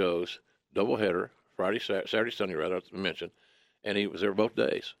Long Beach shows, doubleheader, Saturday, Sunday, rather, I mentioned, and he was there both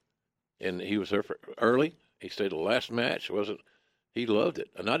days. And he was there for early. He stayed the last match. He loved it.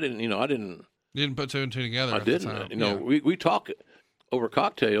 And I didn't. You didn't put 2 and 2 together. I didn't. We talk over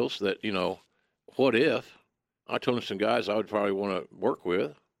cocktails that, what if I told him some guys I would probably want to work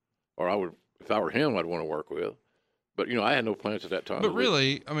with, or I would, if I were him, I'd want to work with. But, I had no plans at that time. But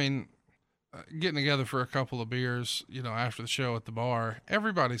really, I mean, getting together for a couple of beers, after the show at the bar,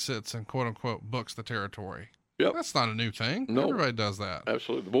 everybody sits and quote unquote books the territory. Yep. That's not a new thing. No. Everybody does that.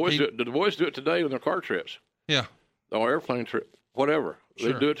 Absolutely. The boys do it today on their car trips. Yeah. Or airplane trip, whatever.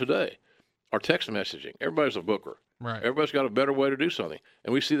 Sure. They do it today. Or text messaging. Everybody's a booker. Right. Everybody's got a better way to do something.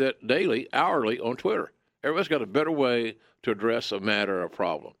 And we see that daily, hourly on Twitter. Everybody's got a better way to address a matter or a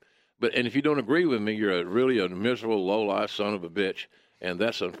problem. And if you don't agree with me, you're really a miserable, low-life son of a bitch, and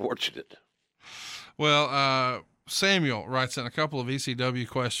that's unfortunate. Well, Samuel writes in a couple of ECW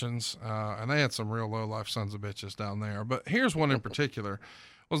questions, and they had some real low-life sons of bitches down there. But here's one in particular.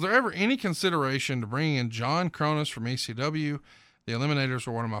 Was there ever any consideration to bringing in John Cronus from ECW? The Eliminators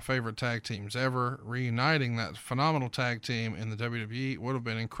were one of my favorite tag teams ever. Reuniting that phenomenal tag team in the WWE would have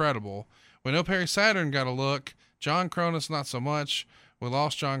been incredible. We know Perry Saturn got a look. John Cronus, not so much. We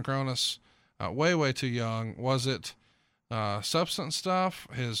lost John Cronus way, way too young. Was it substance stuff,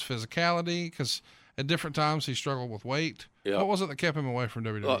 his physicality? Because at different times he struggled with weight. Yeah. What was it that kept him away from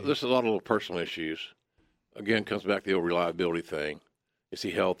WWE? There's a lot of little personal issues. Again, comes back to the old reliability thing. Is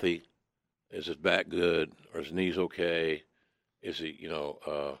he healthy? Is his back good? Or his knees okay? Is he,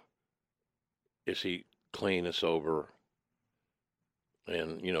 is he clean and sober?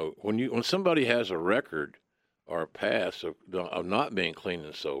 And, when somebody has a record or a past of not being clean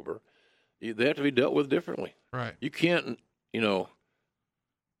and sober, they have to be dealt with differently. Right. You can't, it's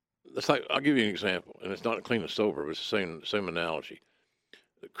like, I'll give you an example, and it's not clean and sober, but it's the same analogy.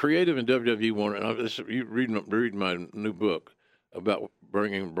 Creative in WWE wanted, and you read my new book about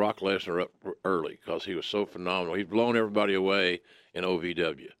bringing Brock Lesnar up early because he was so phenomenal. He'd blown everybody away in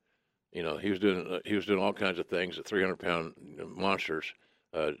OVW. He was doing all kinds of things that 300-pound monsters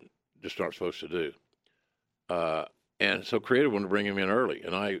just aren't supposed to do. And so Creative wanted to bring him in early,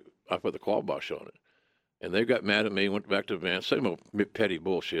 and I put the kibosh on it. And they got mad at me, went back to Vince, same old petty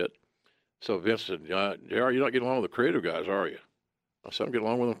bullshit. So Vince said, JR, you're not getting along with the Creative guys, are you? I said, I'm getting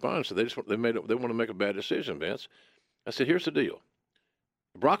along with them fine. So they want to make a bad decision, Vince. I said, here's the deal.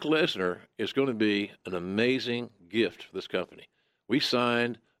 Brock Lesnar is going to be an amazing gift for this company. We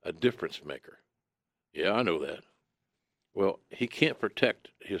signed a difference maker. Yeah, I know that. Well, he can't protect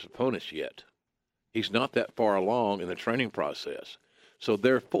his opponents yet. He's not that far along in the training process. So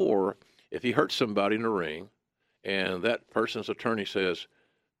therefore, if he hurts somebody in the ring and that person's attorney says,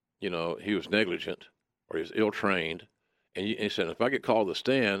 he was negligent or he was ill-trained, and he said, if I get called to the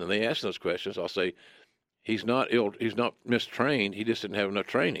stand and they ask those questions, I'll say, he's not mistrained, he just didn't have enough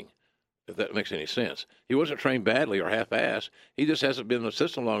training, if that makes any sense. He wasn't trained badly or half-assed. He just hasn't been in the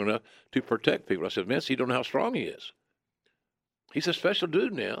system long enough to protect people. I said, Vince, you don't know how strong he is. He's a special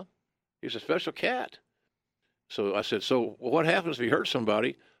dude now. He's a special cat. So I said, what happens if he hurts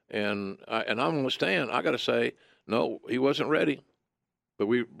somebody and I'm on the stand? I got to say, no, he wasn't ready, but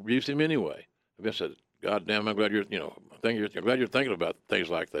we used him anyway. Vince said, God damn, I'm glad I'm glad you're thinking about things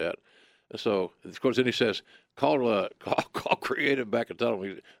like that. And so, of course, then he says, call Creative back and tell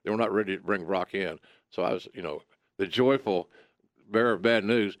them they were not ready to bring Brock in. So I was, the joyful bearer of bad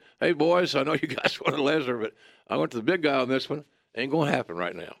news. Hey, boys, I know you guys wanted Lesnar, but I went to the big guy on this one. Ain't going to happen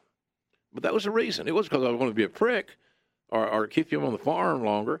right now. But that was the reason. It wasn't because I wanted to be a prick or keep him on the farm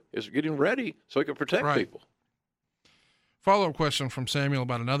longer. It's getting ready so he can protect people. Follow-up question from Samuel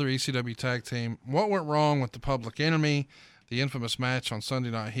about another ECW tag team. What went wrong with the Public Enemy? The infamous match on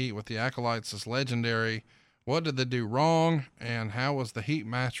Sunday Night Heat with the Acolytes is legendary. What did they do wrong, and how was the Heat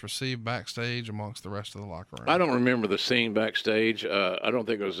match received backstage amongst the rest of the locker room? I don't remember the scene backstage. I don't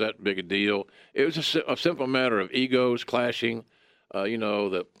think it was that big a deal. It was a simple matter of egos clashing.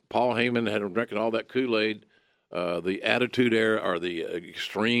 That Paul Heyman had him drinking all that Kool-Aid, the Attitude Era or the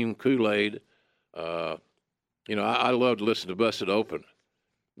extreme Kool-Aid. I love to listen to Busted Open,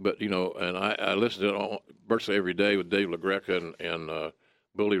 but, and I listen to it virtually every day with Dave LaGreca and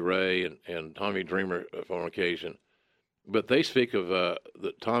Bully Ray and Tommy Dreamer on occasion. But they speak of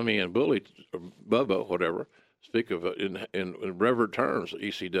that Tommy and Bully, or Bubba, whatever, speak of in reverent terms,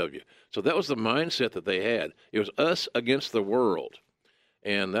 ECW. So that was the mindset that they had. It was us against the world.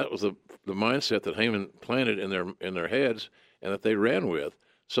 And that was the mindset that Heyman planted in their heads and that they ran with.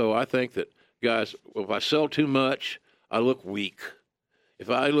 So I think that, guys, if I sell too much, I look weak. If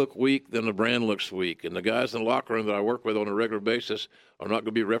I look weak, then the brand looks weak. And the guys in the locker room that I work with on a regular basis are not going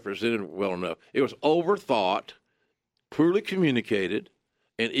to be represented well enough. It was overthought, poorly communicated,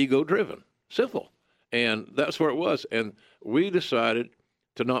 and ego-driven. Simple. And that's where it was. And we decided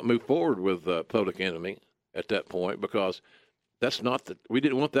to not move forward with Public Enemy at that point because we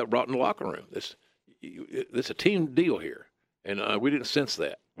didn't want that brought in the locker room. It's a team deal here. And we didn't sense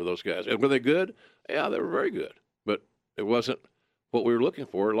that with those guys. And were they good? Yeah, they were very good. But it wasn't what we were looking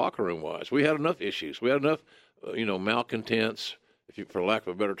for locker room-wise. We had enough issues. We had enough, malcontents, for lack of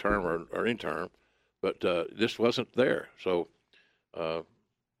a better term or any term. But this wasn't there. So,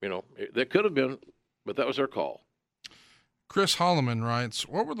 they could have been, but that was their call. Chris Holloman writes,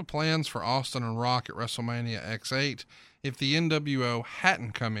 what were the plans for Austin and Rock at WrestleMania X8 if the NWO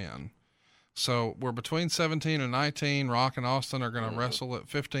hadn't come in? So we're between 17 and 19. Rock and Austin are going to wrestle at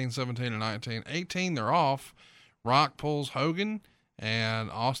 15, 17, and 19. 18, they're off. Rock pulls Hogan, and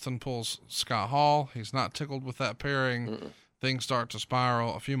Austin pulls Scott Hall. He's not tickled with that pairing. Things start to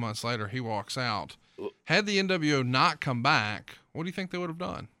spiral. A few months later, he walks out. Had the NWO not come back, what do you think they would have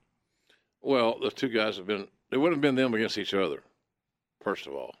done? Well, the two guys it wouldn't have been them against each other. First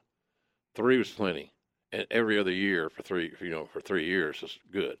of all, 3 was plenty, and every other year for 3 years is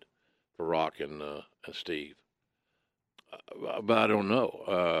good for Rock and Steve. But I don't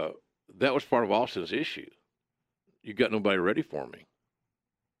know. That was part of Austin's issue. You got nobody ready for me,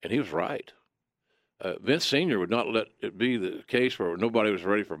 and he was right. Vince Sr. would not let it be the case where nobody was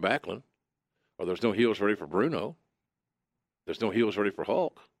ready for Backlund, or there's no heels ready for Bruno. There's no heels ready for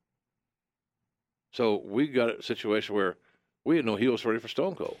Hulk. So we got a situation where we had no heels ready for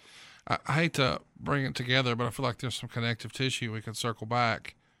Stone Cold. I hate to bring it together, but I feel like there's some connective tissue we can circle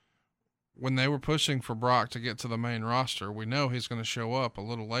back. When they were pushing for Brock to get to the main roster, we know he's going to show up a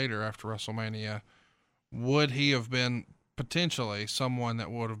little later after WrestleMania. Would he have been potentially someone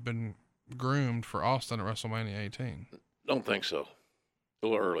that would have been groomed for Austin at WrestleMania 18? Don't think so. A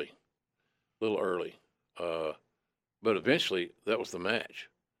little early. But eventually, that was the match.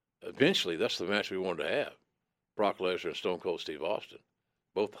 Eventually, that's the match we wanted to have. Brock Lesnar and Stone Cold Steve Austin.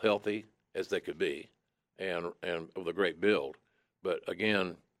 Both healthy as they could be and with a great build. But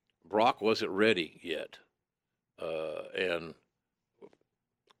again, Brock wasn't ready yet. And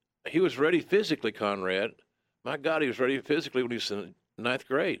he was ready physically, Conrad. My God, he was ready physically when he was in 9th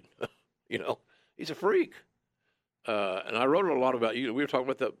grade. He's a freak. And I wrote a lot about you. We were talking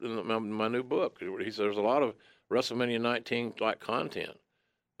about that in my new book. He said there's a lot of WrestleMania 19-like content.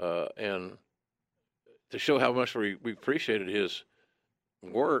 And to show how much we appreciated his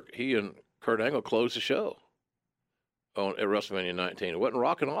work, he and Kurt Angle closed the show at WrestleMania 19. It wasn't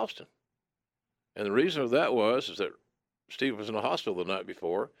Rock and Austin. And the reason of that is that Steve was in the hospital the night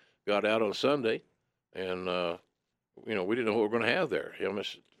before, got out on Sunday, and, we didn't know what we were going to have there.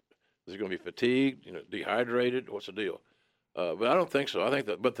 Is he going to be fatigued, dehydrated? What's the deal? But I don't think so. I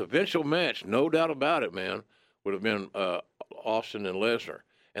think but the eventual match, no doubt about it, man, would have been Austin and Lesnar.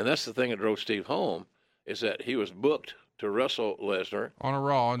 And that's the thing that drove Steve home, is that he was booked to wrestle Lesnar on a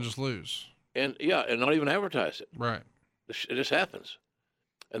Raw and just lose. And not even advertise it. Right. It just happens.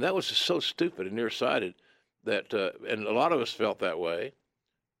 And that was just so stupid and nearsighted that, and a lot of us felt that way,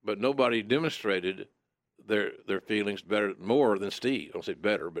 but nobody demonstrated their feelings more than Steve. I don't say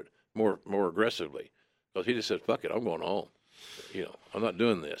better, but more aggressively, because he just said, "Fuck it, I'm going home. I'm not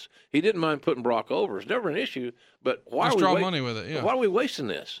doing this." He didn't mind putting Brock over. It's never an issue, but why are we draw money with it? Yeah. Why are we wasting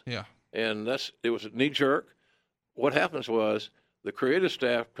this? Yeah. And it was a knee jerk. What happens was the creative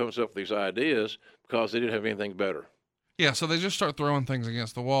staff comes up with these ideas because they didn't have anything better. Yeah, so they just start throwing things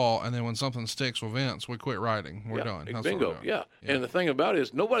against the wall, and then when something sticks with Vince, we quit writing. We're done. That's bingo. Yeah. And the thing about it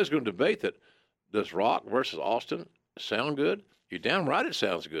is nobody's going to debate that. Does Rock versus Austin sound good? You're damn right it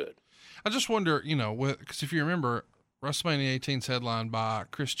sounds good. I just wonder, because if you remember, WrestleMania 18 is headlined by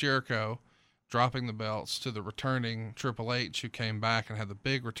Chris Jericho dropping the belts to the returning Triple H, who came back and had the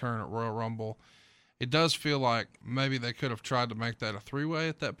big return at Royal Rumble. It does feel like maybe they could have tried to make that a 3-way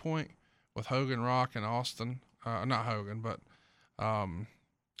at that point with Hogan, Rock, and Austin. Not Hogan, but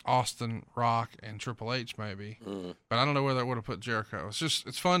Austin, Rock, and Triple H maybe. Mm. But I don't know where that would have put Jericho.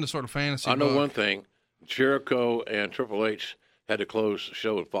 It's fun to sort of fantasy. I know one thing: Jericho and Triple H had to close the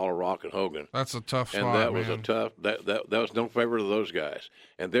show and follow Rock and Hogan. That's a tough spot, and that was man. a tough. That was no favor to those guys.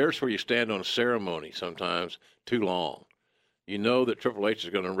 And there's where you stand on ceremony sometimes too long. You know that Triple H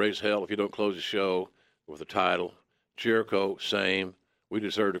is going to raise hell if you don't close the show with a title. Jericho, same. We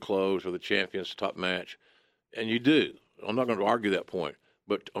deserve to close with the champions top match. And you do. I'm not going to argue that point.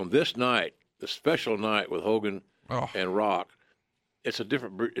 But on this night, the special night with Hogan and Rock, it's a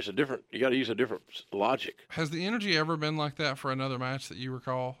different. You got to use a different logic. Has the energy ever been like that for another match that you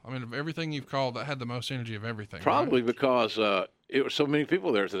recall? I mean, of everything you've called, that had the most energy of everything. Probably right? Because it was so many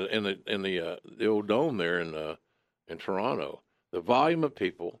people there in the old dome there in Toronto. The volume of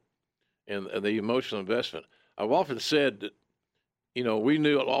people and the emotional investment. I've often said that, we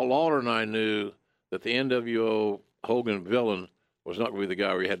knew, Lawler and I knew that the NWO Hogan villain was not going to be the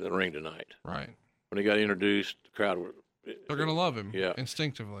guy we had in the ring tonight. Right. When he got introduced, the crowd they're going to love him. Yeah.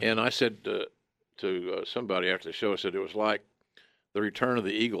 Instinctively. And I said to somebody after the show, I said it was like the return of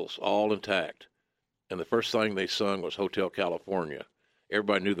the Eagles, all intact. And the first thing they sung was Hotel California.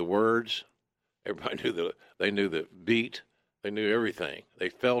 Everybody knew the words. Everybody knew the beat. They knew everything. They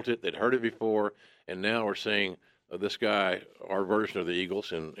felt it. They'd heard it before. And now we're seeing this guy, our version of the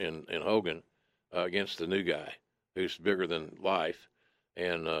Eagles in Hogan, against the new guy who's bigger than life.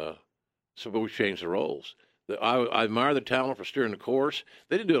 And so we changed the roles. I admire the talent for steering the course.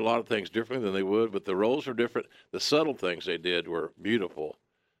 They didn't do a lot of things differently than they would, but the roles were different. The subtle things they did were beautiful.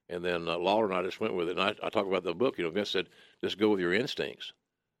 And then Lawler and I just went with it. And I talk about the book. Vince said, just go with your instincts,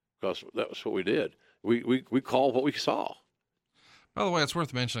 because that was what we did. We called what we saw. By the way, it's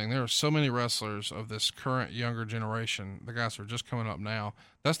worth mentioning there are so many wrestlers of this current younger generation, the guys who are just coming up now,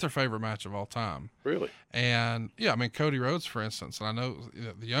 that's their favorite match of all time. Really? And, yeah, I mean, Cody Rhodes, for instance, and I know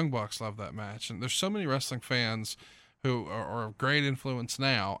the Young Bucks love that match. And there's so many wrestling fans who are of great influence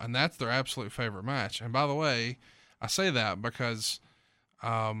now, and that's their absolute favorite match. And by the way, I say that because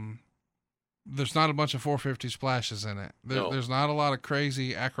there's not a bunch of 450 splashes in it. There's not a lot of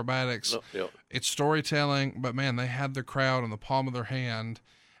crazy acrobatics. No. It's storytelling, but man, they had the crowd in the palm of their hand.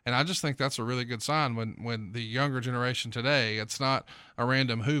 And I just think that's a really good sign when the younger generation today, it's not a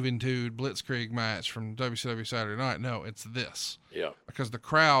random Juventud Blitzkrieg match from WCW Saturday Night. No, it's this. Yeah. Because the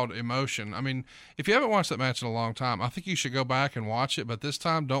crowd emotion. I mean, if you haven't watched that match in a long time, I think you should go back and watch it. But this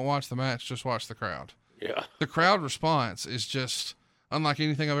time, don't watch the match, just watch the crowd. Yeah. The crowd response is just unlike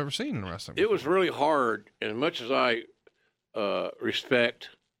anything I've ever seen in wrestling before. It was really hard, and as much as I respect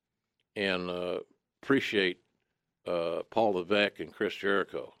and appreciate Paul Levesque and Chris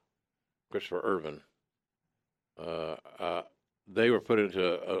Jericho, Christopher Irvin, they were put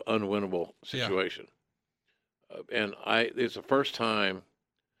into an unwinnable situation. Yeah. And it's the first time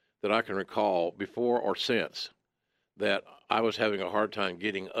that I can recall, before or since, that I was having a hard time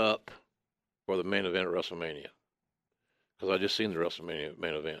getting up for the main event at WrestleMania. Because I just seen the WrestleMania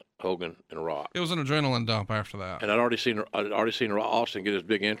main event, Hogan and Rock. It was an adrenaline dump after that. And I'd already seen Austin get his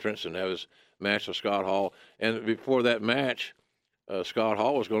big entrance and have his match with Scott Hall. And before that match, Scott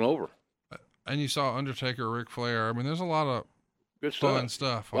Hall was going over. And you saw Undertaker, Ric Flair. I mean, there's a lot of good fun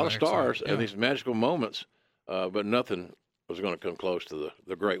stuff. A lot of stars and these magical moments, but nothing was going to come close to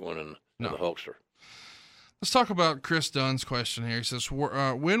the great one in the Hulkster. Let's talk about Chris Dunn's question here. He says,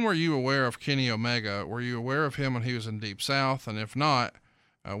 when were you aware of Kenny Omega? Were you aware of him when he was in Deep South? And if not,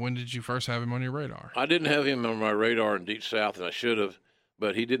 when did you first have him on your radar? I didn't have him on my radar in Deep South, and I should have,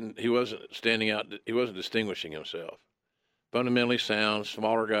 but he wasn't standing out. He wasn't distinguishing himself. Fundamentally sound,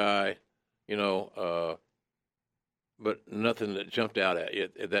 smaller guy, but nothing that jumped out at you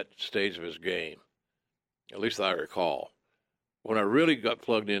at that stage of his game, at least I recall. When I really got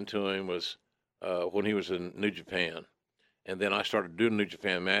plugged into him was when he was in New Japan. And then I started doing New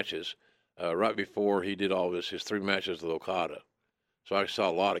Japan matches right before he did all his 3 matches with Okada. So I saw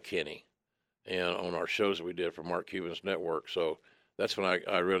a lot of Kenny and on our shows that we did for Mark Cuban's network. So that's when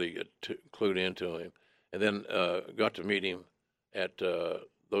I really clued into him. And then got to meet him at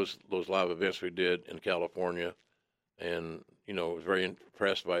those live events we did in California. And, was very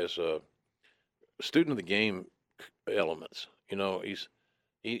impressed by his student of the game elements.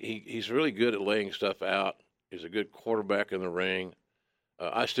 He's really good at laying stuff out. He's a good quarterback in the ring.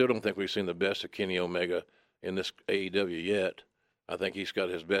 I still don't think we've seen the best of Kenny Omega in this AEW yet. I think he's got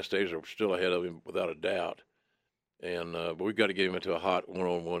his best days are still ahead of him without a doubt. And but we've got to get him into a hot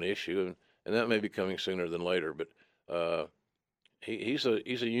one-on-one issue, and that may be coming sooner than later. But he's a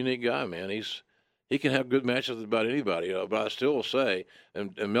unique guy, man. He can have good matches with about anybody. But I still will say,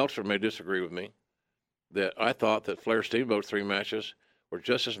 and Meltzer may disagree with me, that I thought that Flair Steamboat's 3 matches were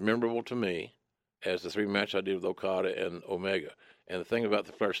just as memorable to me as the 3 matches I did with Okada and Omega. And the thing about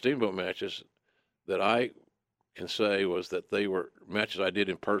the Flair Steamboat matches that I can say was that they were matches I did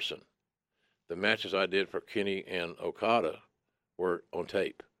in person. The matches I did for Kenny and Okada were on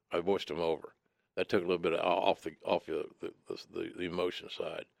tape. I voiced them over. That took a little bit off the emotion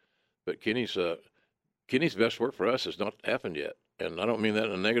side. But Kenny's best work for us has not happened yet. And I don't mean that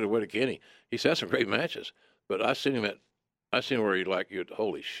in a negative way to Kenny. He's had some great matches, but I seen where you'd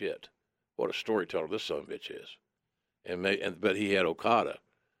holy shit, what a storyteller this son of a bitch is. But he had Okada,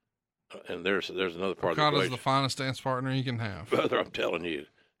 and there's another part of the equation. Okada's the finest dance partner you can have. Brother, I'm telling you.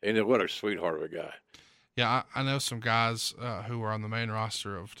 And what a sweetheart of a guy. Yeah, I know some guys who are on the main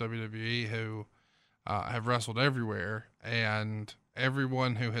roster of WWE who have wrestled everywhere, and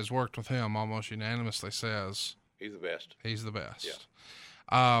everyone who has worked with him almost unanimously says he's the best. He's the best.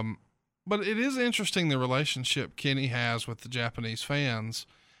 Yeah. But it is interesting, the relationship Kenny has with the Japanese fans.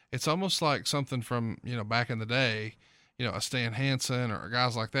 It's almost like something from, back in the day, a Stan Hansen or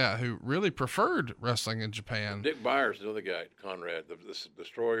guys like that who really preferred wrestling in Japan. Dick Byers, the other guy, Conrad, the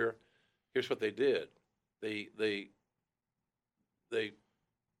Destroyer. Here's what they did. They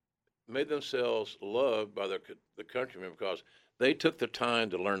made themselves loved by the countrymen because they took the time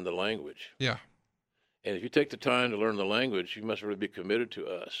to learn the language. Yeah. And if you take the time to learn the language, you must really be committed to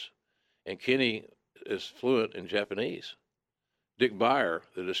us. And Kenny is fluent in Japanese. Dick Byer,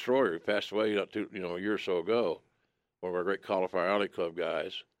 the Destroyer, who passed away a year or so ago, one of our great Cauliflower Alley Club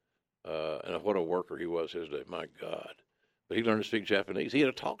guys, and what a worker he was his day. My God. But he learned to speak Japanese. He had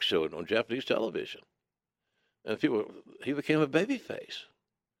a talk show on Japanese television. And he became a babyface.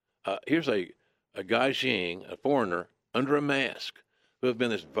 Here's a Gai Jing, a foreigner, under a mask who have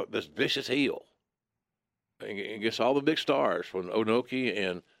been this vicious heel against all the big stars when Onoki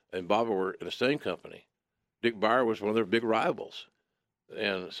and Baba were in the same company. Dick Beyer was one of their big rivals.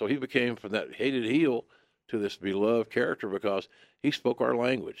 And so he became from that hated heel to this beloved character because he spoke our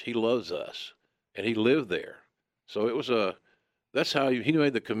language. He loves us, and he lived there. So it was that's how he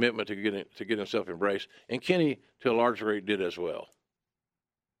made the commitment to get himself embraced. And Kenny, to a large degree, did as well.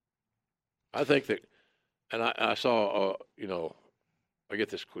 I think that, and I saw, I get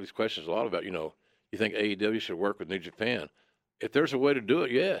these questions a lot about, you think AEW should work with New Japan? If there's a way to do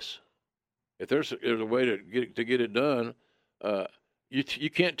it, yes. If there's a way to get it done, you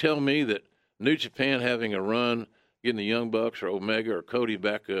can't tell me that New Japan having a run, getting the Young Bucks or Omega or Cody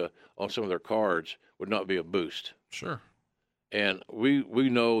back on some of their cards would not be a boost. Sure. And we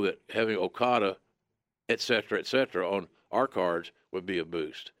know that having Okada, et cetera, on our cards would be a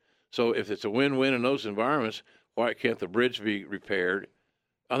boost. So if it's a win-win in those environments, why can't the bridge be repaired?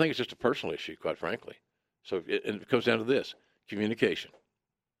 I think it's just a personal issue, quite frankly. So it comes down to this, communication.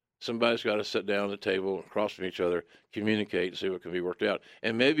 Somebody's got to sit down at the table across from each other, communicate, and see what can be worked out.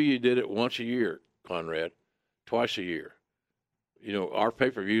 And maybe you did it once a year, Conrad, twice a year. Our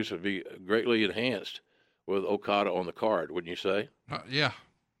pay-per-views would be greatly enhanced with Okada on the card, wouldn't you say? Yeah,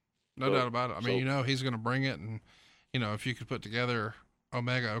 no doubt about it. I mean, he's going to bring it, and, if you could put together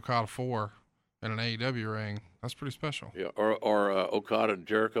Omega Okada 4 in an AEW ring, that's pretty special. Yeah, or Okada and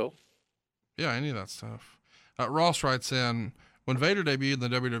Jericho. Yeah, any of that stuff. Ross writes in, when Vader debuted in the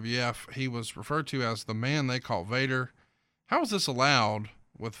WWF, he was referred to as the man they call Vader. How is this allowed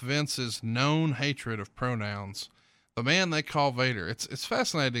with Vince's known hatred of pronouns? The man they call Vader. It's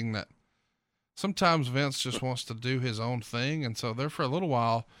fascinating that sometimes Vince just wants to do his own thing, and so there for a little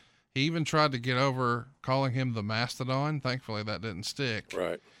while, he even tried to get over calling him the Mastodon. Thankfully, that didn't stick.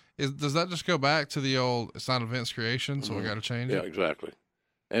 Right. Does that just go back to the old, it's not a Vince creation, so we got to change it? Yeah, exactly.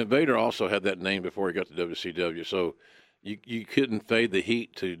 And Vader also had that name before he got to WCW, so you couldn't fade the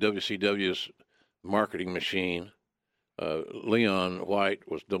heat to WCW's marketing machine. Leon White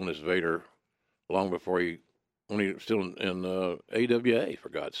was known as Vader long before when he was still in AWA, for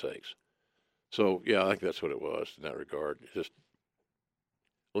God's sakes. So, yeah, I think that's what it was in that regard. It's just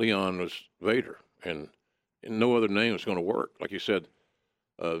Leon was Vader, and no other name was going to work. Like you said,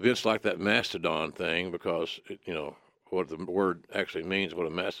 Vince liked that Mastodon thing because, what the word actually means, what a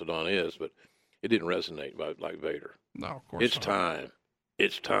Mastodon is, but it didn't resonate like Vader. No, of course It's time.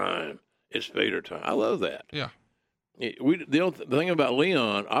 It's time. It's Vader time. I love that. Yeah. The thing about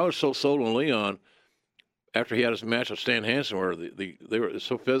Leon, I was so sold on Leon after he had his match with Stan Hansen, where they were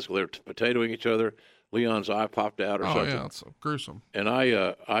so physical, they were potatoing each other. Leon's eye popped out or something. Oh, yeah, it's so gruesome. And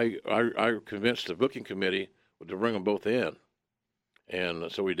I convinced the booking committee to bring them both in. And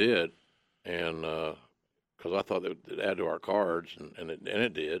so we did. And because I thought that would add to our cards, and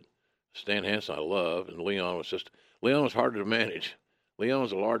it did. Stan Hansen I love, and Leon was harder to manage.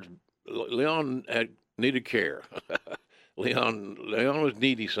 Leon needed care. Leon was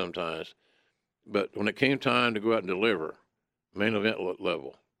needy sometimes. But when it came time to go out and deliver, main event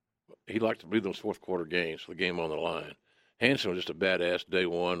level, he liked to bleed those fourth quarter games, the game on the line. Hansen was just a badass day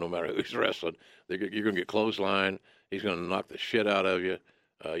one, no matter who he's wrestling. You're going to get clothesline. He's going to knock the shit out of you.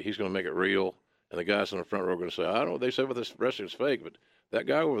 He's going to make it real. And the guys in the front row are going to say, I don't know what they say about this wrestling is fake, but that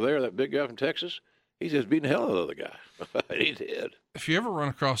guy over there, that big guy from Texas, he's just beating the hell out of the other guy. He did. If you ever run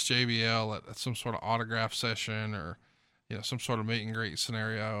across JBL at some sort of autograph session or some sort of meet and greet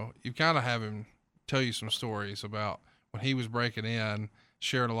scenario, you've got to have him tell you some stories about when he was breaking in,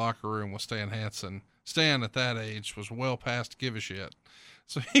 sharing a locker room with Stan Hansen. Stan at that age was well past give a shit.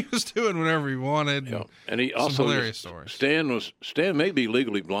 So he was doing whatever he wanted. Yeah. And he also, hilarious stories. Stan may be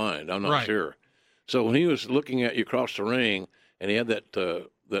legally blind. I'm not sure. So when he was looking at you across the ring and he had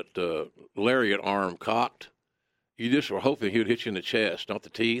that lariat arm cocked, you just were hoping he would hit you in the chest, not the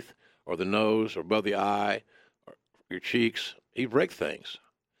teeth or the nose or above the eye or your cheeks. He'd break things.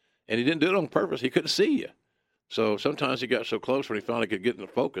 And he didn't do it on purpose. He couldn't see you. So sometimes he got so close when he finally could get in the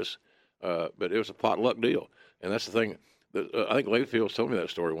focus, but it was a potluck deal. And that's the thing. I think Layfield told me that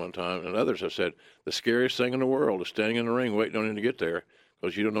story one time, and others have said the scariest thing in the world is standing in the ring waiting on him to get there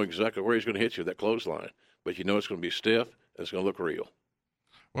because you don't know exactly where he's going to hit you with that clothesline. But you know it's going to be stiff and it's going to look real.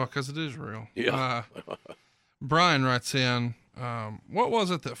 Well, because it is real. Yeah. Brian writes in, what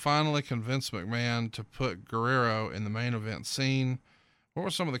was it that finally convinced McMahon to put Guerrero in the main event scene? What were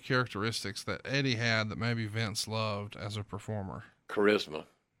some of the characteristics that Eddie had that maybe Vince loved as a performer? Charisma.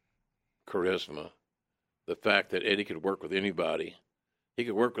 The fact that Eddie could work with anybody. He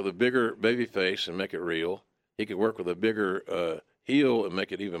could work with a bigger baby face and make it real. He could work with a bigger heel and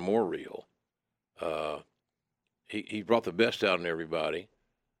make it even more real. he brought the best out in everybody.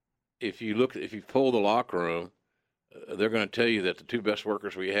 If you poll the locker room, they're going to tell you that the two best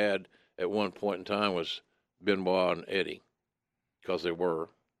workers we had at one point in time was Benoit and Eddie, because they were,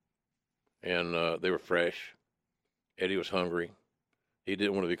 and they were fresh. Eddie was hungry. He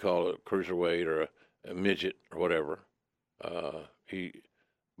didn't want to be called a cruiserweight or a midget or whatever.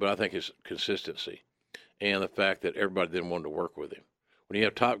 But I think his consistency and the fact that everybody didn't want to work with him. When you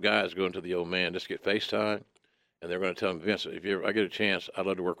have top guys going to the old man, just get FaceTime, and they're going to tell him, Vince, if I get a chance, I'd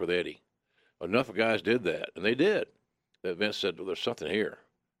love to work with Eddie. Enough of guys did that, and they did. That Vince said, well, there's something here,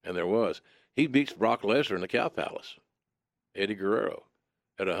 and there was. He beats Brock Lesnar in the Cow Palace, Eddie Guerrero,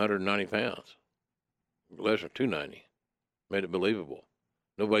 at 190 pounds. Lesnar 290, made it believable.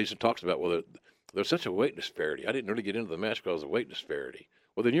 Nobody talks about, well, there's such a weight disparity. I didn't really get into the match because of the weight disparity.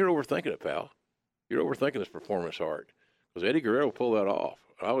 Well, then you're overthinking it, pal. You're overthinking this performance art. Because Eddie Guerrero pulled that off.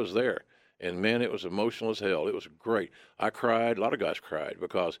 I was there. And, man, it was emotional as hell. It was great. I cried. A lot of guys cried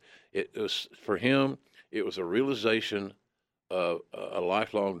because it was, for him, it was a realization of a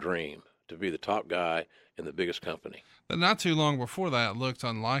lifelong dream to be the top guy in the biggest company. But not too long before that, it looked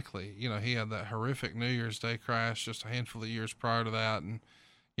unlikely. You know, he had that horrific New Year's Day crash just a handful of years prior to that. And,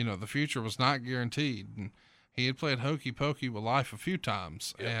 you know, the future was not guaranteed. And he had played hokey pokey with life a few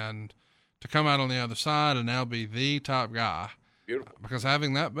times. Yeah. And to come out on the other side and now be the top guy. Beautiful. Because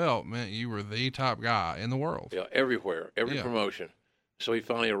having that belt meant you were the top guy in the world. Yeah, everywhere, every promotion. So he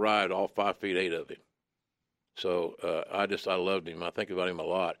finally arrived, all 5'8" of him. So I loved him. I think about him a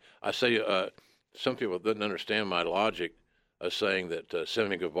lot. I say some people didn't understand my logic of saying that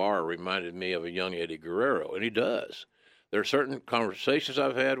Sammy Guevara reminded me of a young Eddie Guerrero, and he does. There are certain conversations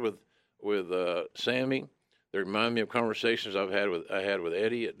I've had with Sammy. They remind me of conversations I had with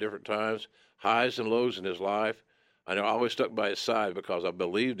Eddie at different times, highs and lows in his life. I know I always stuck by his side because I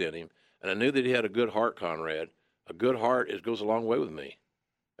believed in him, and I knew that he had a good heart, Conrad. A good heart goes a long way with me.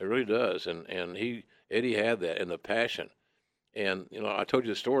 It really does, and Eddie had that and the passion. And, you know, I told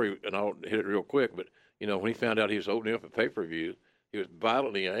you the story, and I'll hit it real quick, but, you know, when he found out he was opening up a pay-per-view, he was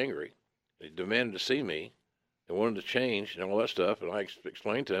violently angry. He demanded to see me and wanted to change and all that stuff, and I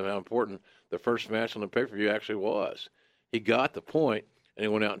explained to him how important the first match on the pay-per-view actually was. He got the point, and he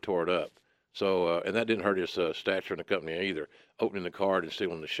went out and tore it up. So, and that didn't hurt his stature in the company either. Opening the card and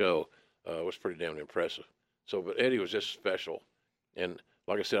stealing the show was pretty damn impressive. So, but Eddie was just special. And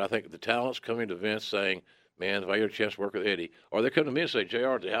like I said, I think the talent's coming to Vince saying, man, if I get a chance to work with Eddie, or they come to me and say,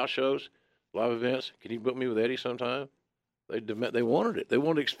 JR, at the house shows, live events, can you book me with Eddie sometime? They wanted it. They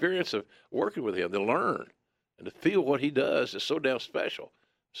wanted the experience of working with him, to learn, and to feel what he does is so damn special.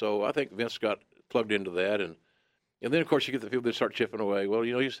 So I think Vince got plugged into that. And then, of course, you get the people that start chipping away. Well,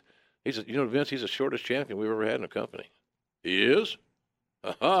 you know, Vince, he's the shortest champion we've ever had in the company. He is?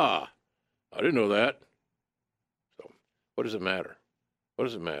 Aha! I didn't know that. So what does it matter? What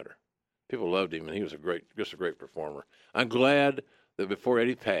does it matter? People loved him, and he was just a great performer. I'm glad that before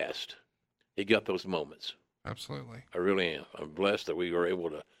Eddie passed, he got those moments. Absolutely. I really am. I'm blessed that we were able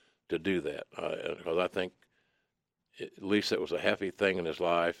to do that because I think at least that was a happy thing in his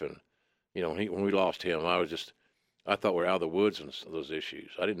life. And, you know, when we lost him, I thought we were out of the woods in those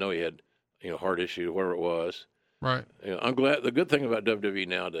issues. I didn't know he had, you know, heart issue, whatever it was. Right. You know, I'm glad. The good thing about WWE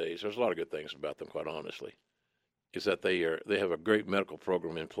nowadays, there's a lot of good things about them, quite honestly, is that they have a great medical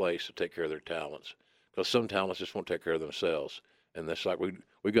program in place to take care of their talents. Because some talents just won't take care of themselves, and that's like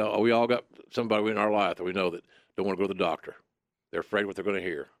we all got somebody in our life that we know that don't want to go to the doctor. They're afraid what they're going to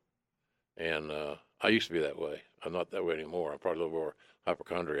hear. And I used to be that way. I'm not that way anymore. I'm probably a little more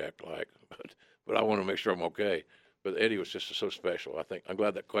hypochondriac-like, but I want to make sure I'm okay. But Eddie was just so special. I'm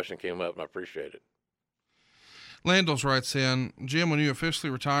glad that question came up, and I appreciate it. Landels writes in, Jim, when you officially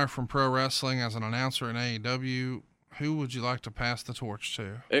retire from pro wrestling as an announcer in AEW, who would you like to pass the torch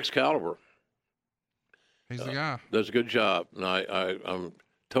to? Excalibur. He's the guy. Does a good job. And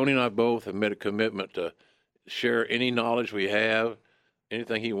Tony and I both have made a commitment to share any knowledge we have,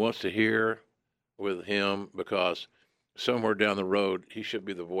 anything he wants to hear with him, because somewhere down the road, he should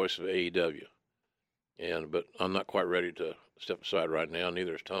be the voice of AEW. But I'm not quite ready to step aside right now,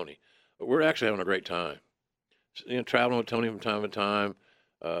 neither is Tony. But we're actually having a great time. You know, traveling with Tony from time to time.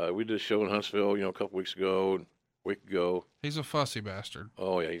 We did a show in Huntsville, you know, a couple weeks ago, a week ago. He's a fussy bastard.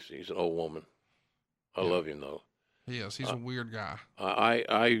 Oh, yeah, he's an old woman. I love him, though. He is. He's a weird guy.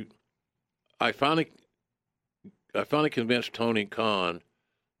 I finally convinced Tony Khan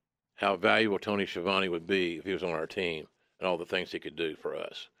how valuable Tony Schiavone would be if he was on our team and all the things he could do for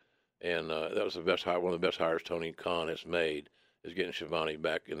us. And that was one of the best hires Tony Khan has made, is getting Schiavone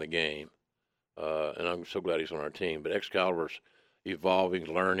back in the game. And I'm so glad he's on our team. But Excalibur's evolving,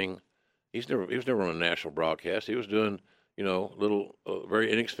 learning, He was never on a national broadcast. He was doing, little,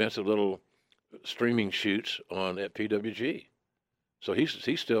 very inexpensive little streaming shoots at PWG. So he's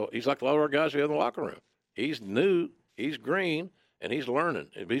like a lot of our guys we have in the locker room. He's new, he's green, and he's learning.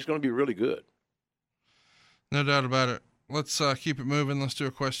 He's going to be really good. No doubt about it. Let's keep it moving. Let's do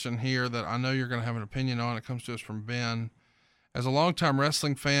a question here that I know you're going to have an opinion on. It comes to us from Ben. As a longtime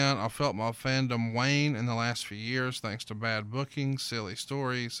wrestling fan, I felt my fandom wane in the last few years thanks to bad bookings, silly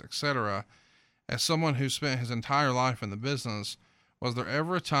stories, etc. As someone who spent his entire life in the business, was there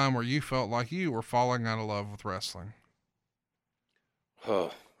ever a time where you felt like you were falling out of love with wrestling?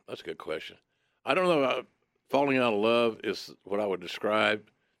 Oh, that's a good question. I don't know. Falling out of love is what I would describe.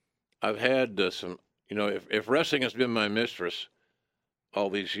 I've had some, if wrestling has been my mistress all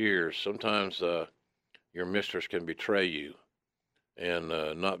these years, sometimes your mistress can betray you and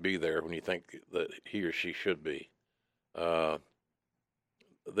not be there when you think that he or she should be. There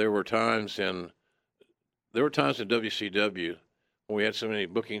were times in WCW when we had so many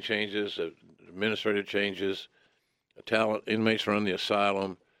booking changes, administrative changes, talent, inmates run the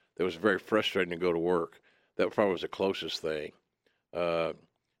asylum. That was very frustrating to go to work. That probably was the closest thing.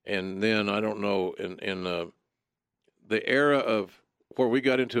 And then I don't know, in the era of where we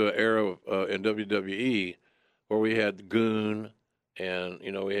got into an era in WWE where we had Goon and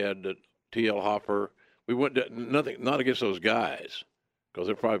we had T.L. Hopper. We went not against those guys because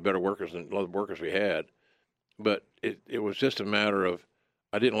they're probably better workers than a lot of workers we had. But it was just a matter of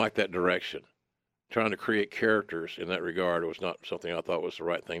I didn't like that direction. Trying to create characters in that regard was not something I thought was the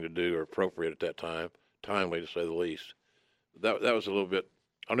right thing to do or appropriate at that time, timely to say the least. That was a little bit.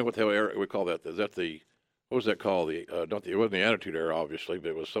 I don't know what the hell era we call that. Is that what was that called? It wasn't the Attitude Era, obviously, but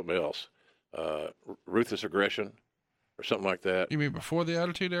it was something else. Ruthless Aggression or something like that. You mean before the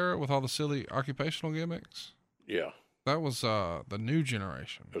Attitude Era with all the silly occupational gimmicks? Yeah. That was the new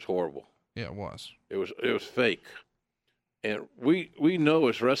generation. It was horrible. Yeah, it was. It was fake. And we know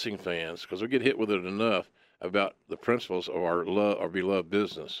as wrestling fans, because we get hit with it enough about the principles of our beloved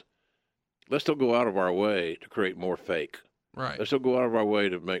business, let's still go out of our way to create more fake. Right. Let's still go out of our way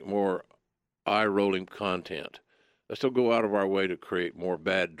to make more eye-rolling content. Let's still go out of our way to create more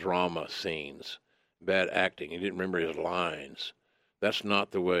bad drama scenes, bad acting. He didn't remember his lines. That's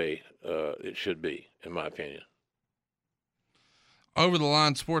not the way it should be, in my opinion. Over the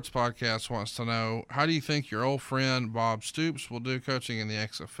Line Sports Podcast wants to know, how do you think your old friend Bob Stoops will do coaching in the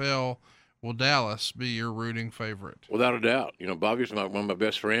XFL? Will Dallas be your rooting favorite? Without a doubt. Bobby's one of my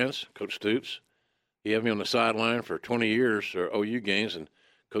best friends, Coach Stoops. He had me on the sideline for 20 years for OU games, and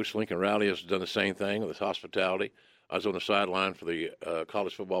Coach Lincoln Riley has done the same thing with his hospitality. I was on the sideline for the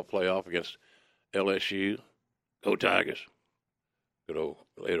college football playoff against LSU. Go Tigers. Good old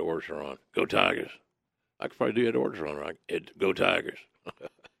Ed Orgeron. Go Tigers. I could probably do Ed Orgeron, right? Go Tigers.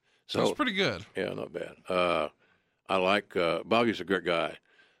 So that's pretty good. Yeah, not bad. I like Bobby's a great guy.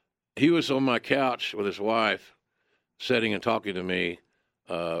 He was on my couch with his wife, sitting and talking to me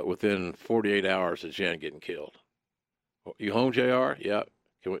within 48 hours of Jan getting killed. You home, JR? Yeah.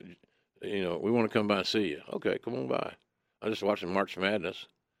 We want to come by and see you. Okay, come on by. I was just watching March Madness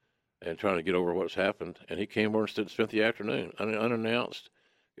and trying to get over what's happened, and he came over and spent the afternoon unannounced.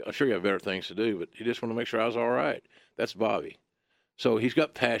 I'm sure you have better things to do, but he just wanted to make sure I was all right. That's Bobby. So he's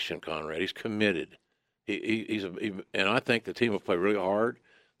got passion, Conrad. He's committed. He's I think the team will play really hard.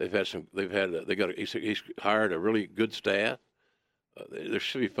 He's hired a really good staff. They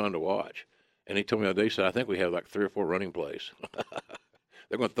should be fun to watch. And he told me the other day, he said, I think we have like 3 or 4 running plays.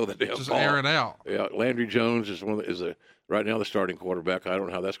 They're going to throw that damn just ball. Air it out. Yeah, Landry Jones is right now the starting quarterback. I don't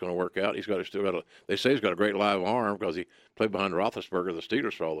know how that's going to work out. They say he's got a great live arm because he played behind Roethlisberger, the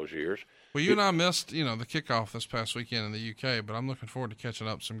Steelers, for all those years. Well, you and I missed, the kickoff this past weekend in the UK, but I'm looking forward to catching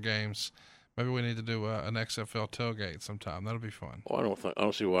up some games. Maybe we need to do an XFL tailgate sometime. That'll be fun. Well, I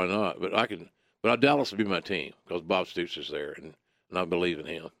don't see why not. But Dallas will be my team because Bob Stoops is there, and I believe in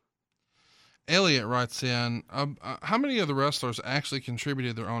him. Elliot writes in, how many of the wrestlers actually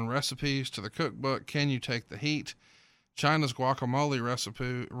contributed their own recipes to the cookbook? Can you take the heat? China's guacamole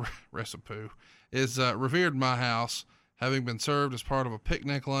recipe is revered in my house, having been served as part of a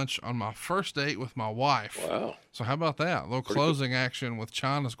picnic lunch on my first date with my wife. Wow. So how about that? A little closing action with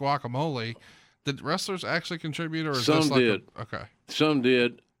China's guacamole. Did wrestlers actually contribute, or is some this like did? Okay. Some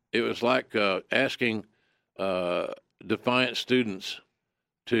did. It was like asking defiant students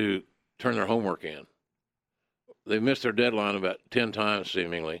to turn their homework in. They missed their deadline about 10 times,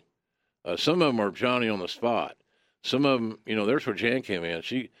 seemingly. Some of them are Johnny on the spot. Some of them, there's where Jan came in.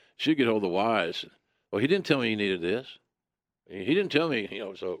 She'd get hold of the wise. Well, he didn't tell me he needed this. He didn't tell me,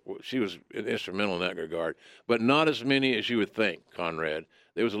 so she was instrumental in that regard. But not as many as you would think, Conrad.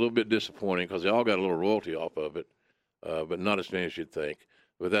 it was a little bit disappointing because they all got a little royalty off of it, but not as many as you'd think.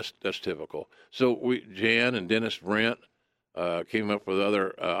 But that's typical. So Jan and Dennis Brent came up with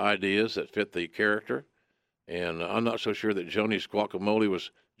other ideas that fit the character, and I'm not so sure that Joni's guacamole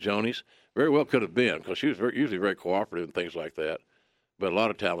was Joni's. Very well could have been, because she was usually very cooperative and things like that. But a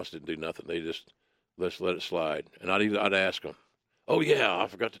lot of talents didn't do nothing. They just let it slide. And I'd ask them, "Oh yeah, I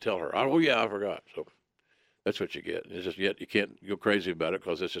forgot to tell her." "Oh yeah, I forgot." So that's what you get. It's just you can't go crazy about it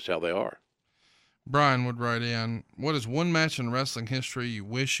because that's just how they are. Brian would write in, "What is one match in wrestling history you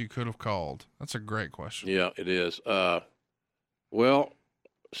wish you could have called?" That's a great question. Yeah, it is. Well,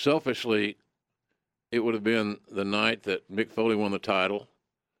 selfishly, it would have been the night that Mick Foley won the title,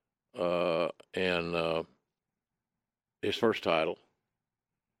 and his first title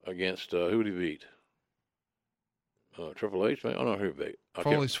against who did he beat? Triple H, man. I don't know who he beat.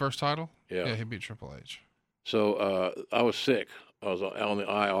 Foley's first title? Yeah, he beat Triple H. So I was sick. I was on the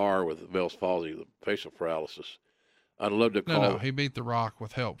IR with Bell's palsy, the facial paralysis. I'd love to call. No, he beat The Rock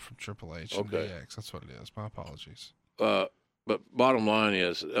with help from Triple H and DX. That's what it is. My apologies. But bottom line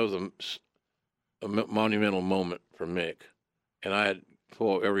is, that was a monumental moment for Mick, and I had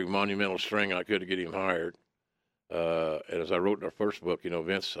pulled every monumental string I could to get him hired. And as I wrote in our first book,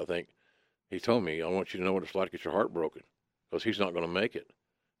 Vince, I think, he told me, "I want you to know what it's like to get your heart broken, because he's not going to make it."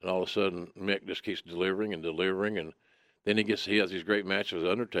 And all of a sudden, Mick just keeps delivering, and then he has these great matches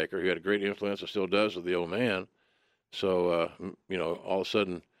with Undertaker. He had a great influence, and still does, with the old man. So, all of a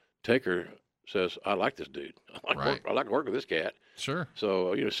sudden, Taker says, "I like this dude. I like to work with this cat." Sure.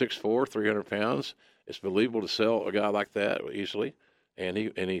 So, 6'4", 300 pounds. It's believable to sell a guy like that easily. And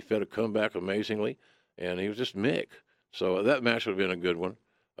he fed a comeback amazingly. And he was just Mick. So that match would have been a good one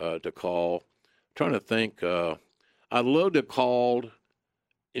to call. I'm trying to think. I'd love to have called,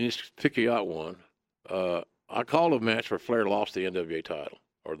 and just pick out one. I called a match where Flair lost the NWA title,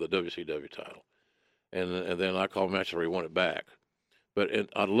 or the WCW title. And then I called a match where he won it back. But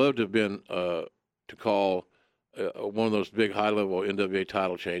I'd love to have been to call one of those big high-level NWA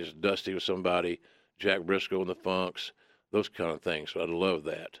title changes, Dusty with somebody, Jack Briscoe and the Funks, those kind of things. So I'd love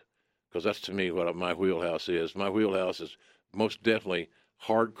that, because that's, to me, what my wheelhouse is. My wheelhouse is most definitely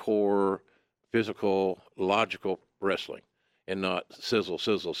hardcore, physical, logical wrestling, and not sizzle,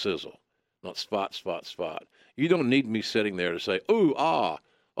 sizzle, sizzle, not spot, spot, spot. You don't need me sitting there to say, "Ooh, ah,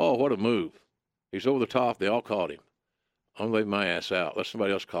 oh, what a move. He's over the top. They all caught him." I'm going to lay my ass out. Let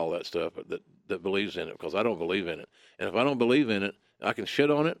somebody else call that stuff that believes in it, because I don't believe in it. And if I don't believe in it, I can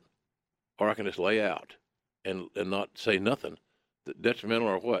shit on it, or I can just lay out and not say nothing detrimental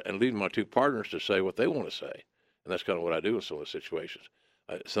or what, and leave my two partners to say what they want to say. And that's kind of what I do in some of the situations.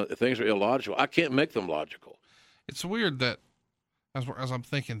 So things are illogical. I can't make them logical. It's weird that as I'm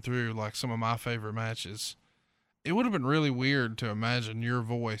thinking through, like, some of my favorite matches, it would have been really weird to imagine your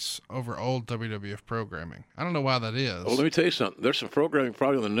voice over old WWF programming. I don't know why that is. Well, let me tell you something. There's some programming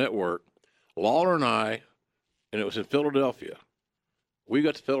probably on the network. Lawler and I, and it was in Philadelphia. We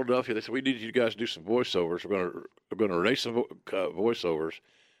got to Philadelphia. They said, "We need you guys to do some voiceovers. We're going to erase some voiceovers,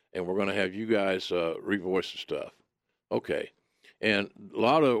 and we're going to have you guys revoice the stuff." Okay. And a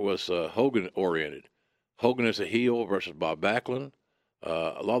lot of it was Hogan oriented. Hogan as a heel versus Bob Backlund.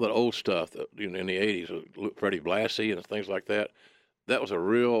 A lot of that old stuff in the 80s, Freddie Blassie and things like that, that was a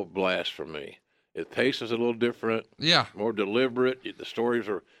real blast for me. The pace is a little different. Yeah. More deliberate. The stories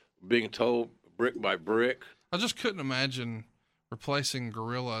are being told brick by brick. I just couldn't imagine replacing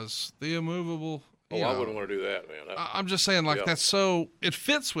Gorilla's The Immovable. I wouldn't want to do that, man. I'm just saying, like, that's so, it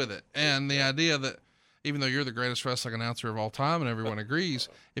fits with it. And the idea that, even though you're the greatest wrestling announcer of all time and everyone agrees,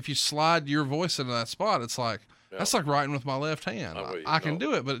 if you slide your voice into that spot, it's like, that's like writing with my left hand. I can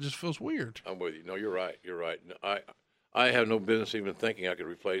do it, but it just feels weird. I'm with you. No, you're right. You're right. I have no business even thinking I could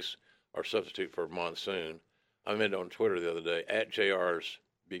replace or substitute for Monsoon. I meant on Twitter the other day, @JR's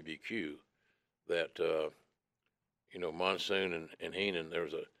BBQ, that, Monsoon and Heenan, there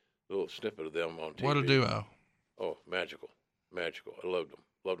was a little snippet of them on TV. What a duo. Oh, magical. Magical. I loved them.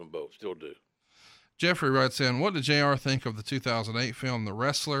 Loved them both. Still do. Jeffrey writes in, what did JR think of the 2008 film The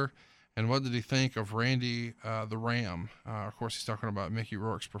Wrestler? And what did he think of Randy the Ram? Of course, he's talking about Mickey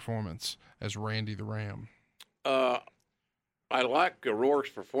Rourke's performance as Randy the Ram. I like Rourke's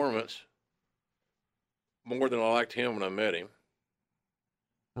performance more than I liked him when I met him.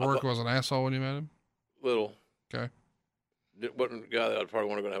 Rourke was an asshole when you met him? Little. Okay. It wasn't a guy that I'd probably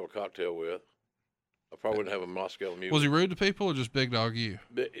want to go have a cocktail with. I probably wouldn't have a Moscow Mule. Was he rude to people or just big dog you?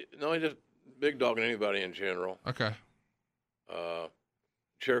 No, he just big dogging anybody in general. Okay.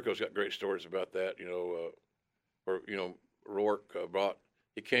 Jericho's got great stories about that, Rourke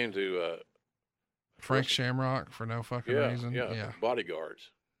he came to Frank Shamrock for no fucking reason. Yeah,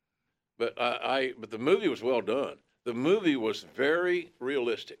 Bodyguards. But but the movie was well done. The movie was very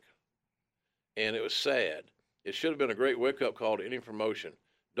realistic, and it was sad. It should have been a great wake-up call to any promotion.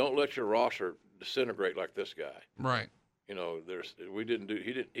 Don't let your roster disintegrate like this guy. Right. You know,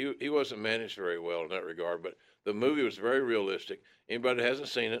 he wasn't managed very well in that regard, but the movie was very realistic. Anybody that hasn't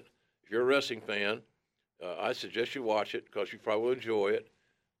seen it, if you're a wrestling fan, I suggest you watch it because you probably will enjoy it.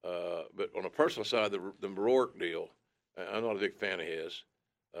 But on a personal side, the Rourke deal, I'm not a big fan of his.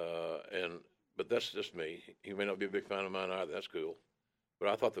 But that's just me. He may not be a big fan of mine either. That's cool. But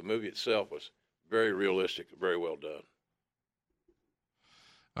I thought the movie itself was very realistic, very well done.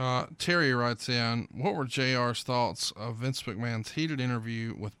 Terry writes in, what were JR's thoughts of Vince McMahon's heated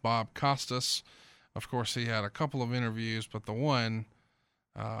interview with Bob Costas? Of course, he had a couple of interviews, but the one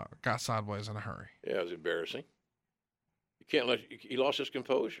got sideways in a hurry. Yeah, it was embarrassing. He lost his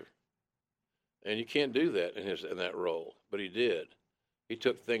composure. And you can't do that in that role. But he did. He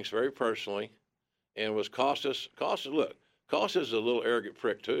took things very personally and was Costas, look, Costas is a little arrogant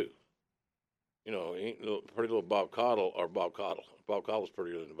prick too. You know, he ain't pretty little Bob Caudle. Bob Caudle's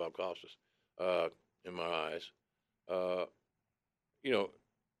prettier than Bob Costas, in my eyes. You know,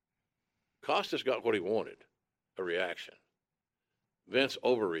 Costas got what he wanted, a reaction. Vince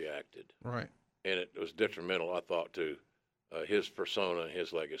overreacted. Right. And it was detrimental, I thought, to his persona and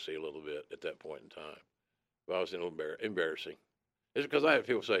his legacy a little bit at that point in time. But I was a little embarrassing. It's because I have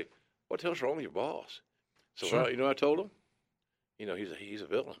people say, what the hell's wrong with your boss? So, sure. You know what I told him? You know, he's a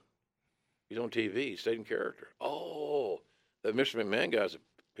villain. He's on TV. He stayed in character. Oh, that Mr. McMahon guy's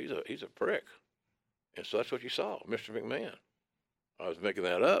he's a prick. And so that's what you saw, Mr. McMahon. I was making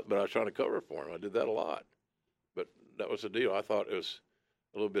that up, but I was trying to cover it for him. I did that a lot. But that was the deal. I thought it was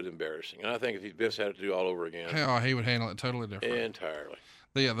a little bit embarrassing. And I think if Vince had it to do all over again. Hell, he would handle it totally different. Entirely.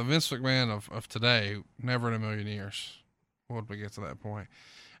 The Vince McMahon of today, never in a million years would we get to that point.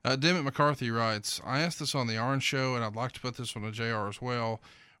 Dimmitt McCarthy writes, I asked this on the Orange Show, and I'd like to put this on the JR as well.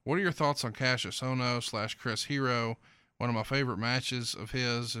 What are your thoughts on Cassius Ohno / Chris Hero? One of my favorite matches of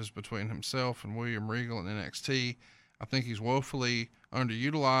his is between himself and William Regal in NXT. I think he's woefully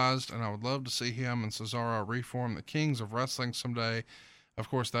underutilized, and I would love to see him and Cesaro reform the Kings of Wrestling someday. Of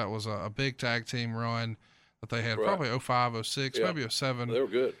course, that was a big tag team run that they had, probably 05, 06, maybe 07. They were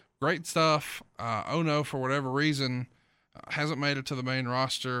good. Great stuff. Ohno, for whatever reason, hasn't made it to the main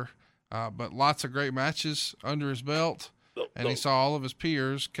roster, but lots of great matches under his belt. And he saw all of his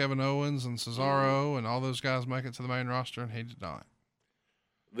peers, Kevin Owens and Cesaro, and all those guys make it to the main roster, and he did not.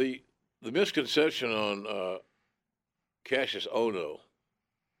 The misconception on Cassius Ohno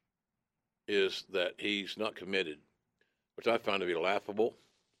is that he's not committed, which I find to be laughable,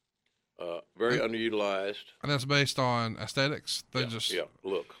 very underutilized. And that's based on aesthetics?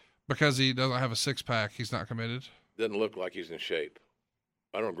 Look. Because he doesn't have a six-pack, he's not committed? Doesn't look like he's in shape.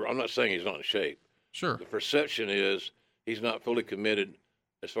 I'm not saying he's not in shape. Sure. The perception is he's not fully committed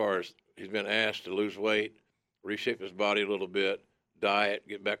as far as he's been asked to lose weight, reshape his body a little bit, diet,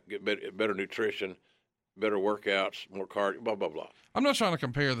 get better nutrition, better workouts, more cardio, blah, blah, blah. I'm not trying to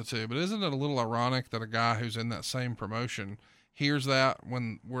compare the two, but isn't it a little ironic that a guy who's in that same promotion hears that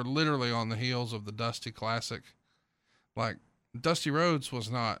when we're literally on the heels of the Dusty Classic? Like, Dusty Rhodes was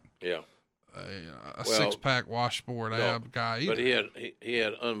not a six-pack washboard ab guy either. But he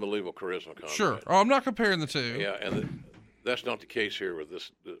had unbelievable charisma. Combat. Sure. Oh, I'm not comparing the two. Yeah, and that's not the case here with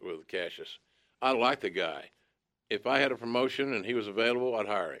Cassius. I like the guy. If I had a promotion and he was available, I'd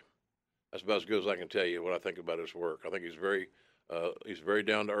hire him. That's about as good as I can tell you what I think about his work. I think he's very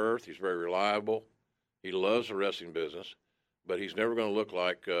down to earth. He's very reliable. He loves the wrestling business, but he's never going to look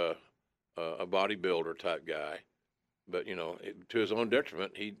like a bodybuilder type guy. But to his own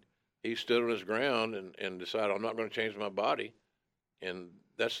detriment, he stood on his ground and decided, I'm not going to change my body, and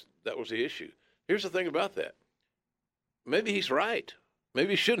that was the issue. Here's the thing about that. Maybe he's right.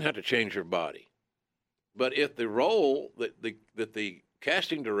 Maybe you shouldn't have to change your body. But if the role that the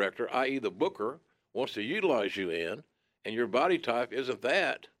casting director, i.e. the booker, wants to utilize you in, and your body type isn't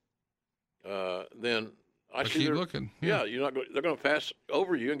that, then I see keep looking. Yeah, they're going to pass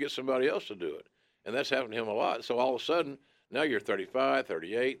over you and get somebody else to do it. And that's happened to him a lot. So all of a sudden, now you're 35,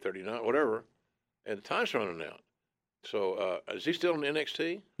 38, 39, whatever, and the time's running out. So is he still in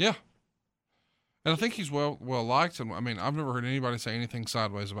NXT? Yeah. And I think he's well liked. And I mean, I've never heard anybody say anything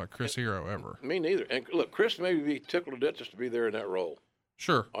sideways about Chris Hero ever. Me neither. And look, Chris may be tickled to death just to be there in that role.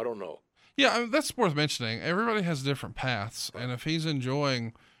 Sure. I don't know. Yeah, I mean, that's worth mentioning. Everybody has different paths, and if he's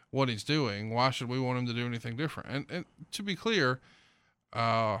enjoying what he's doing, why should we want him to do anything different? And to be clear,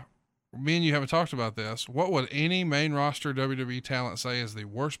 me and you haven't talked about this. What would any main roster WWE talent say is the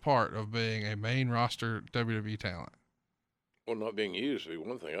worst part of being a main roster WWE talent? Well, not being used would be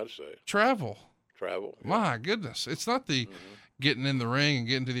one thing I'd say. Travel. Yeah. My goodness. It's not the getting in the ring and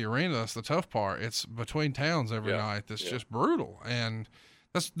getting to the arena that's the tough part. It's between towns every night that's just brutal. And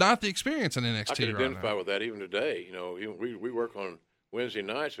that's not the experience in NXT right now. I can identify with that even today. You know, we work on Wednesday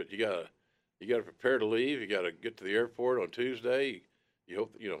nights, but you gotta prepare to leave. You got to get to the airport on Tuesday. You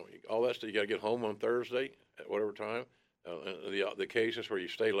hope, all that stuff. You got to get home on Thursday at whatever time. The occasions where you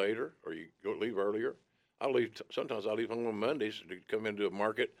stay later or you leave earlier. Sometimes I leave home on Mondays to come into a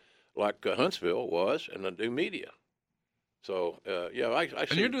market like Huntsville was and then do media. So I see.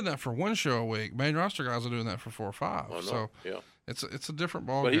 And you're doing that for one show a week. Main roster guys are doing that for 4 or 5. So it's a different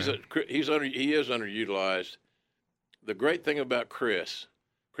ball. But he is underutilized. The great thing about Chris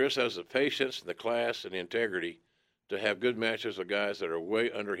has the patience, the class, and the integrity to have good matches with guys that are way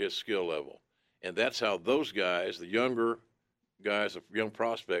under his skill level, and that's how those guys, the younger guys, the young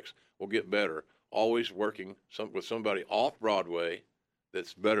prospects, will get better. Always working with somebody off Broadway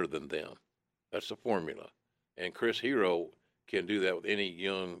that's better than them. That's the formula. And Chris Hero can do that with any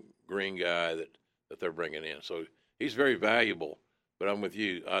young green guy that they're bringing in. So he's very valuable, but I'm with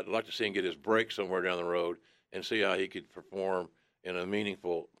you. I'd like to see him get his break somewhere down the road and see how he could perform in a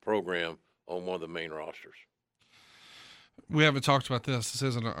meaningful program on one of the main rosters. We haven't talked about this. This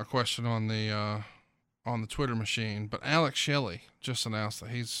isn't a question on the Twitter machine, but Alex Shelley just announced that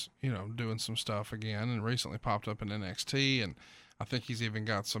he's, doing some stuff again and recently popped up in NXT, and I think he's even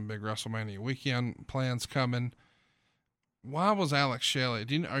got some big WrestleMania weekend plans coming. Why was Alex Shelley?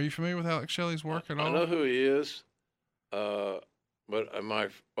 Are you familiar with Alex Shelley's work at all? I know who he is, but am I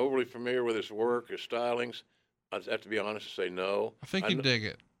overly familiar with his work, his stylings? I'd have to be honest and say no. I think you dig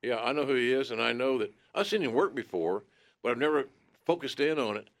it. Yeah, I know who he is, and I know that I've seen him work before, but I've never focused in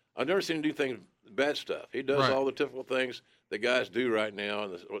on it. I've never seen him do things, bad stuff. He does all the typical things that guys do right now,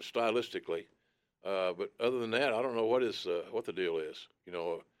 and stylistically. But other than that, I don't know what the deal is.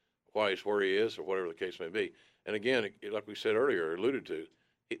 Why he's where he is, or whatever the case may be. And again, like we said earlier, alluded to,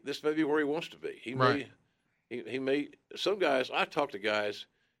 this may be where he wants to be. He may. Some guys. I talk to guys,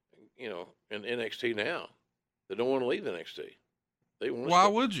 in NXT now, that don't want to leave NXT. They want. Why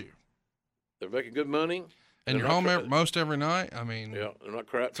would you? They're making good money. And you're home most every night. I mean, they're not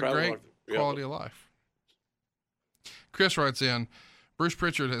it's a great quality of life. Chris writes in, Bruce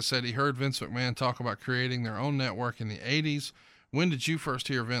Pritchard has said he heard Vince McMahon talk about creating their own network in the 80s. When did you first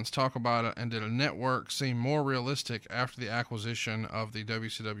hear Vince talk about it, and did a network seem more realistic after the acquisition of the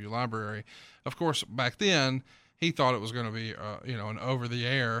WCW library? Of course, back then, he thought it was going to be, an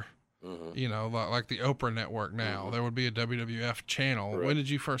over-the-air, like the Oprah network now. There would be a WWF channel. Correct. When did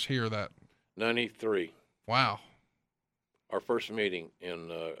you first hear that? 93. Wow. Our first meeting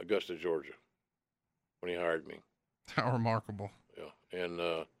in Augusta, Georgia, when he hired me. How remarkable. Yeah, and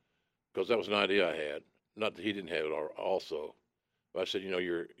because that was an idea I had. Not that he didn't have it also. But I said,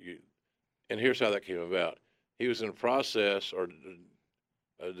 and here's how that came about. He was in the process or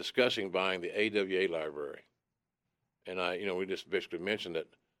discussing buying the AWA library. And we just basically mentioned that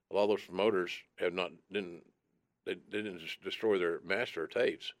a lot of those promoters didn't just destroy their master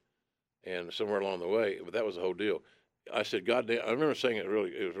tapes. And somewhere along the way, but that was the whole deal. I said, God damn, I remember saying it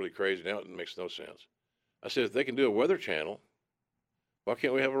was really crazy. Now it makes no sense. I said, if they can do a weather channel, why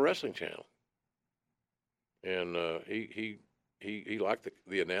can't we have a wrestling channel? And he liked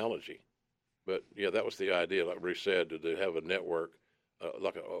the analogy. But yeah, that was the idea, like Bruce said, to have a network,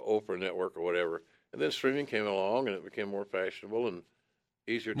 like an Oprah network or whatever. And then streaming came along, and it became more fashionable and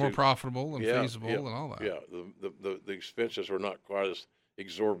easier, more profitable and feasible and all that. Yeah, the expenses were not quite as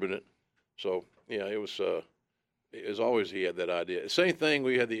exorbitant. So yeah, it was always he had that idea. Same thing.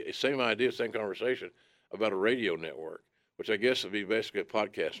 We had the same idea, same conversation about a radio network, which I guess would be basically a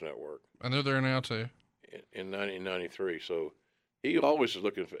podcast network. And they're there now too. In 1993. So he always was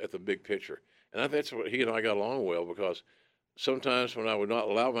looking at the big picture, and I think that's what he and I got along well, because sometimes when I would not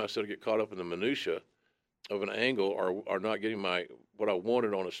allow myself to get caught up in the minutia of an angle or not getting what I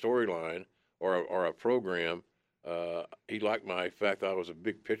wanted on a storyline or a program, he liked my fact that I was a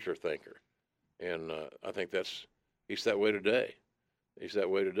big picture thinker. And I think he's that way today. He's that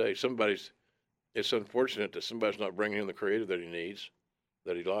way today. It's unfortunate that somebody's not bringing in the creative that he needs,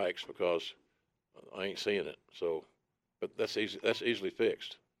 that he likes, because I ain't seeing it. So, but that's easily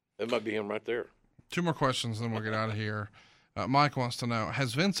fixed. That might be him right there. 2 more questions, then we'll get out of here. Mike wants to know,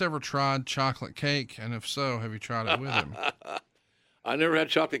 has Vince ever tried chocolate cake? And if so, have you tried it with him? I never had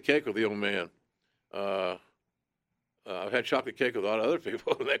chocolate cake with the old man. I've had chocolate cake with a lot of other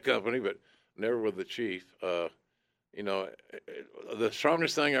people in that company, but never with the chief. You know, the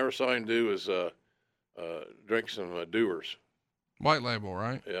strongest thing I ever saw him do is drink some Dewar's. White label,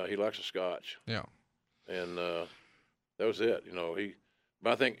 right? Yeah, he likes a Scotch. Yeah. And that was it. You know,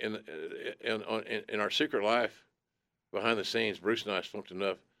 but I think in our secret life, behind the scenes, Bruce and I smoked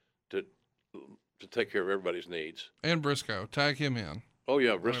enough to take care of everybody's needs. And Briscoe, tag him in. Oh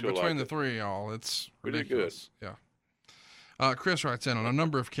yeah, Briscoe. Between the three of y'all, it's ridiculous. Good. Yeah. Chris writes in, on a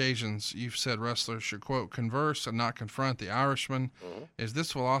number of occasions, you've said wrestlers should, quote, converse and not confront the Irishman. Mm-hmm. Is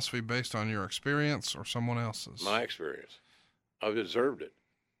this philosophy based on your experience or someone else's? My experience. I've observed it.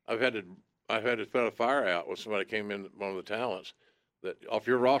 I've had to put a fire out when somebody came in, one of the talents, that off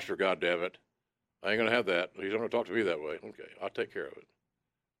your roster, goddammit, I ain't going to have that. He's not going to talk to me that way. Okay, I'll take care of it.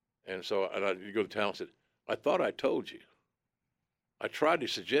 And so you go to the talent and said, I thought I told you. I tried to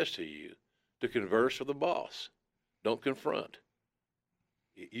suggest to you to converse with the boss. Don't confront.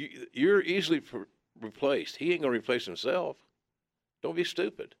 You're easily replaced. He ain't going to replace himself. Don't be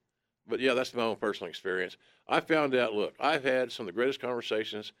stupid. But, yeah, that's my own personal experience. I found out, look, I've had some of the greatest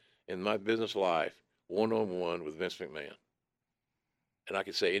conversations in my business life one-on-one with Vince McMahon. And I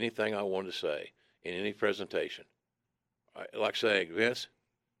could say anything I wanted to say in any presentation. Like saying, Vince,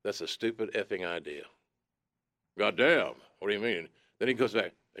 that's a stupid effing idea. Goddamn. What do you mean? Then he goes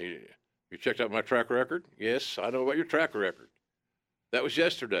back, you checked out my track record? Yes, I know about your track record. That was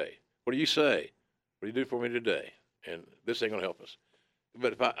yesterday. What do you say? What do you do for me today? And this ain't going to help us.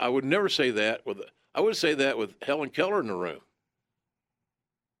 But if I would never say that I would say that with Helen Keller in the room.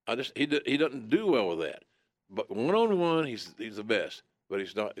 He doesn't do well with that. But one-on-one, he's the best. But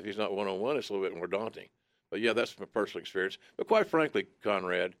if he's not one-on-one, it's a little bit more daunting. But yeah, that's my personal experience. But quite frankly,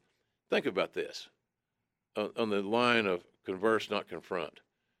 Conrad, think about this. On the line of converse, not confront.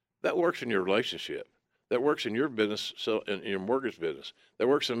 That works in your relationship. That works in your business, in your mortgage business. That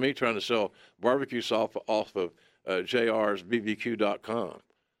works in me trying to sell barbecue sauce off of JR'sBBQ.com.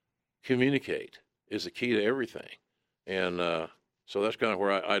 Communicate is the key to everything. And so that's kind of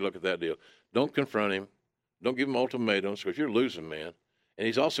where I look at that deal. Don't confront him. Don't give him ultimatums, because you're losing, man. And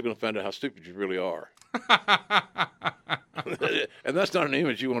he's also going to find out how stupid you really are. And that's not an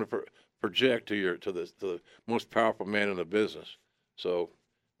image you want to project to the most powerful man in the business. So,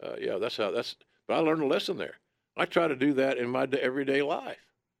 yeah, but I learned a lesson there. I try to do that in my everyday life.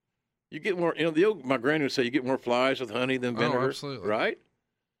 You get more, my granny would say you get more flies with honey than vinegar. Oh, absolutely. Right?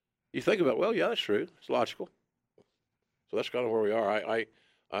 You think about, well, yeah, that's true. It's logical. So that's kind of where we are.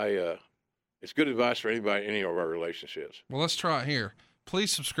 It's good advice for anybody, any of our relationships. Well, let's try it here.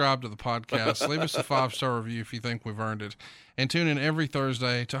 Please subscribe to the podcast. Leave us a 5-star review if you think we've earned it. And tune in every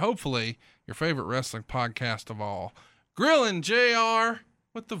Thursday to hopefully your favorite wrestling podcast of all, Grillin' JR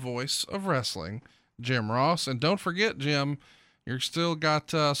with the voice of wrestling, Jim Ross. And don't forget, Jim, you've still got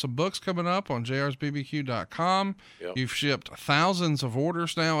some books coming up on JR'sBBQ.com. Yep. You've shipped thousands of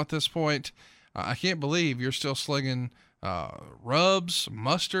orders now at this point. I can't believe you're still slinging rubs,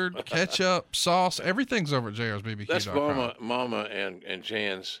 mustard, ketchup, sauce. Everything's over at JR'sBBQ.com. That's Mama and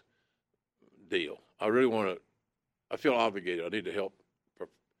Jan's deal. I really want to. I feel obligated. I need to help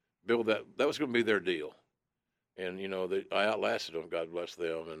build that. That was going to be their deal, and I outlasted them. God bless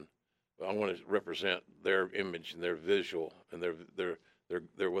them, and I want to represent their image and their visual and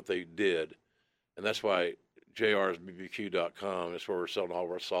their what they did, and that's why JR'sBBQ.com is where we're selling all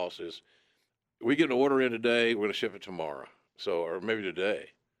of our sauces. We get an order in today, we're going to ship it tomorrow. So, or maybe today,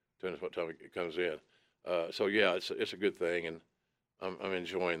 depending on what time it comes in. So yeah, it's a good thing, and I'm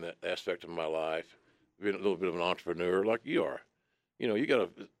enjoying that aspect of my life. Being a little bit of an entrepreneur like you are. You got one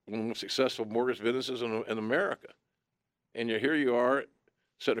of the most successful mortgage businesses in America, and here you are,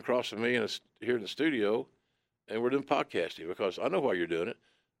 sitting across from me here in the studio, and we're doing podcasting because I know why you're doing it.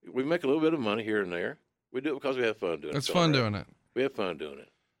 We make a little bit of money here and there. We do it because we have fun doing it. It's fun doing it. We have fun doing it.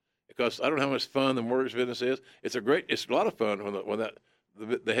 Because I don't know how much fun the mortgage business is. It's a lot of fun when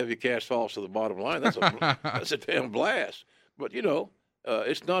the heavy cash falls to the bottom line. That's a damn blast. But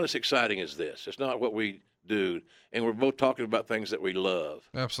it's not as exciting as this. It's not what we do, and we're both talking about things that we love.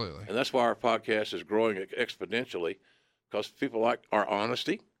 Absolutely. And that's why our podcast is growing exponentially, because people like our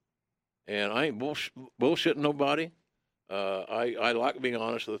honesty, and I ain't bullshitting nobody. I like being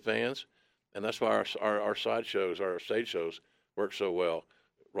honest with the fans, and that's why our side shows, our stage shows, work so well.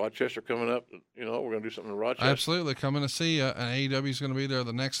 Rochester coming up, we're going to do something in Rochester. Absolutely. Coming to see you. And AEW is going to be there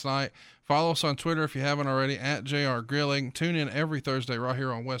the next night. Follow us on Twitter if you haven't already, at JR Grilling. Tune in every Thursday right here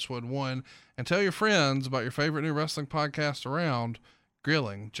on Westwood One. And tell your friends about your favorite new wrestling podcast around,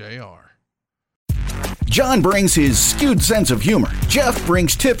 Grilling JR. John brings his skewed sense of humor. Jeff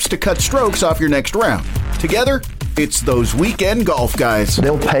brings tips to cut strokes off your next round. Together, It's those weekend golf guys.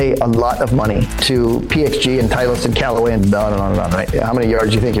 They'll pay a lot of money to PXG and Titleist and Callaway and on and on and on, right? How many yards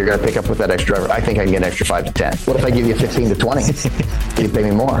do you think you're going to pick up with that extra driver? I think I can get an extra 5 to 10. What if I give you 15 to 20? Can you pay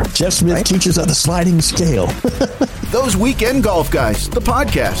me more? Jeff Smith, right? Teaches on the sliding scale. Those Weekend Golf Guys, the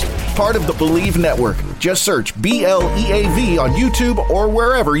podcast, part of the Believe Network. Just search BLEAV on YouTube or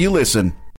wherever you listen.